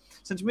actually,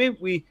 since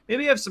we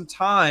maybe have some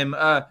time,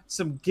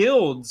 some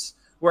guilds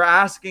were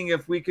asking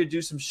if we could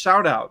do some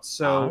shout outs.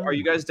 So are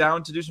you guys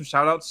down to do some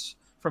shout outs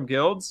from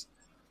guilds?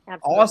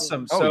 Absolutely.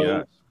 Awesome. So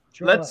yeah.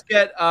 let's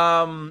get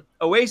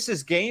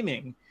Oasis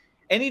Gaming.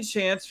 Any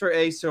chance for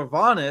a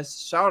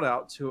Sylvanas shout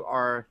out to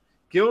our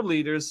guild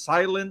leaders,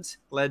 Silent,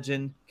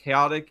 Legend,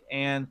 Chaotic,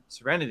 and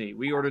Serenity?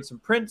 We ordered some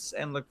prints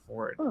and look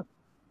forward.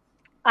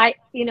 I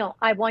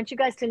want you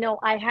guys to know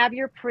I have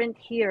your print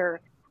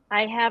here.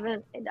 I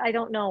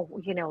don't know,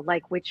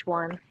 like which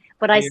one,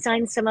 but I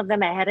signed some of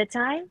them ahead of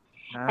time.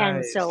 Nice.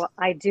 And so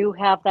I do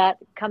have that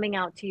coming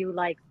out to you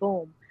like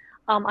boom.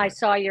 I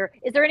saw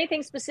is there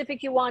anything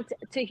specific you want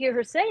to hear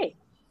her say?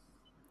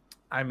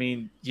 I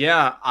mean,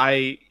 yeah,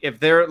 if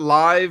they're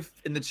live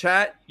in the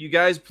chat, you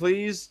guys,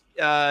 please,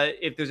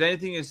 if there's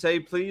anything to say,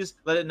 please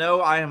let it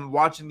know. I am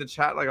watching the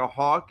chat like a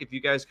hawk. If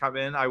you guys come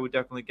in, I would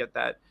definitely get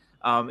that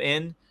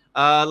in.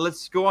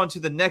 Let's go on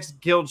to the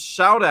next guild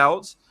shout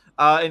outs.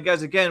 And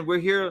guys, again, we're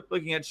here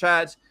looking at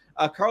chat.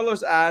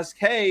 Carlos asked,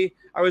 hey,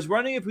 I was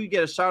wondering if we could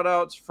get a shout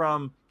out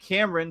from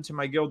Cameron to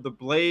my guild, the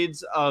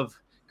Blades of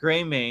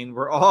Greymane.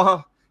 We're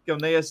all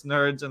Gilneas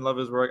nerds and love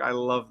his work. I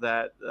love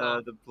that.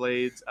 The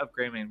Blades of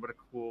Greymane. What a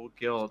cool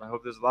guild. I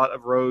hope there's a lot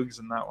of rogues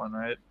in that one,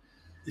 right?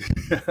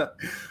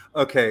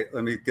 Okay,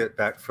 let me get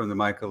back from the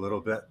mic a little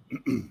bit.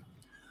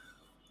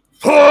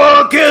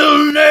 For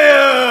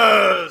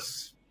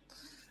Gilneas!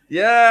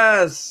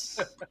 Yes.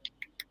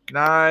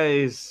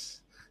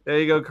 Nice. There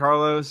you go,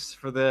 Carlos,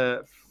 for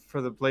the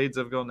Blades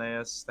of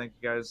Gilneas. Thank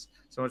you guys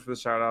so much for the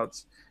shout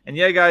outs. And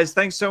yeah, guys,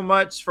 thanks so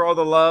much for all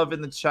the love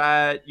in the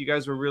chat. You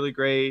guys were really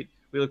great.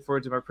 We look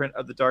forward to my print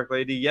of the Dark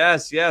Lady.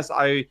 Yes,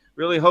 I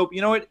really hope. You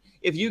know what?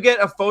 If you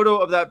get a photo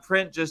of that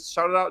print, just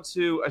shout it out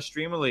to a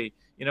Streamily,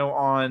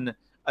 on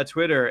a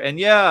Twitter. And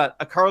yeah,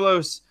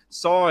 Carlos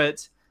saw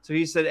it. So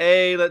he said,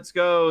 hey, let's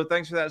go.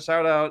 Thanks for that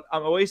shout out.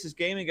 Oasis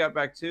Gaming got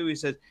back too. He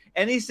said,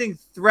 anything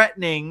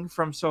threatening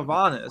from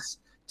Sylvanas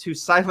to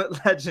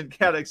Silent Legend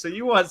Chaotic. So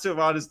you want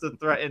Sylvanas to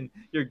threaten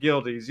your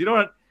guildies. You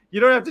don't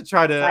have to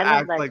try to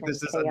act like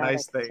this is a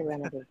nice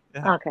thing.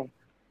 Yeah. Okay.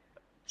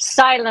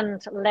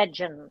 Silent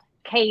Legend,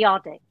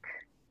 Chaotic,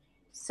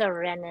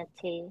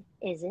 Serenity,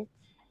 is it?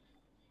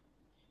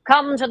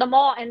 Come to the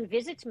mall and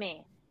visit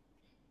me,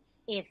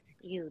 if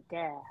you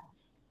dare.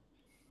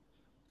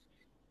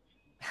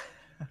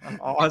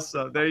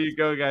 Awesome. There you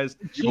go, guys.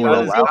 Cool.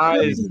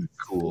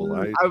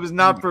 I was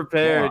not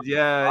prepared.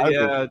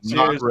 Yeah.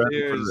 Cheers.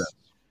 Cheers.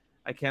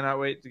 I cannot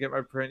wait to get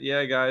my print.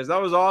 Yeah, guys.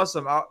 That was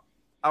awesome.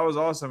 That was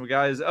awesome,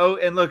 guys. Oh,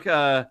 and look,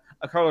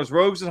 Carlos,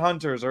 Rogues and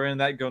Hunters are in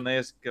that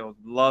Gilneas guild.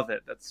 Love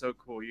it. That's so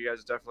cool. You guys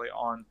are definitely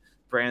on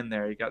brand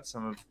there. You got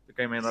some of the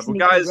Greymane level.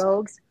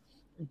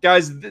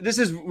 Guys, this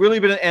has really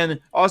been an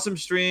awesome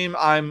stream.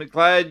 I'm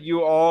glad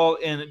you all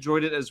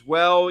enjoyed it as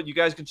well. You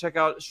guys can check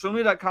out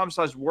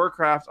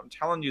streamily.com/Warcraft. I'm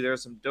telling you,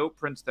 there's some dope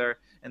prints there,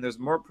 and there's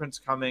more prints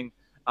coming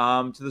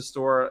to the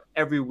store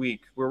every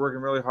week. We're working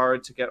really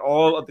hard to get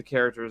all of the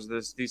characters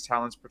these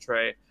talents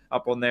portray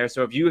up on there.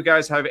 So if you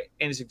guys have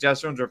any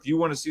suggestions or if you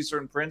want to see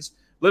certain prints,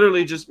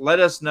 literally just let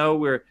us know.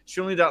 We're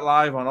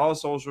streamily.live on all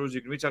socials.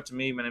 You can reach out to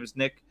me. My name is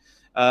Nick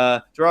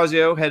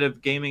Durazio, head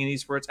of gaming and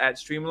esports at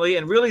Streamily.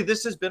 And really,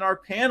 this has been our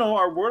panel,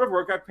 our World of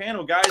Warcraft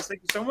panel. Guys,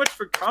 thank you so much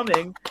for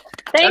coming.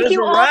 Thank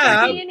you all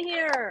wrap. for being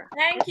here.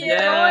 Thank you.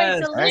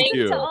 Yes. Joy Thank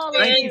you. to all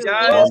Thank of you you.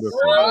 guys.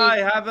 Wonderful. Bye.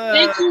 Have a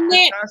Thank you,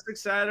 Nick. fantastic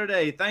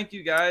Saturday. Thank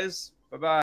you guys. Bye bye.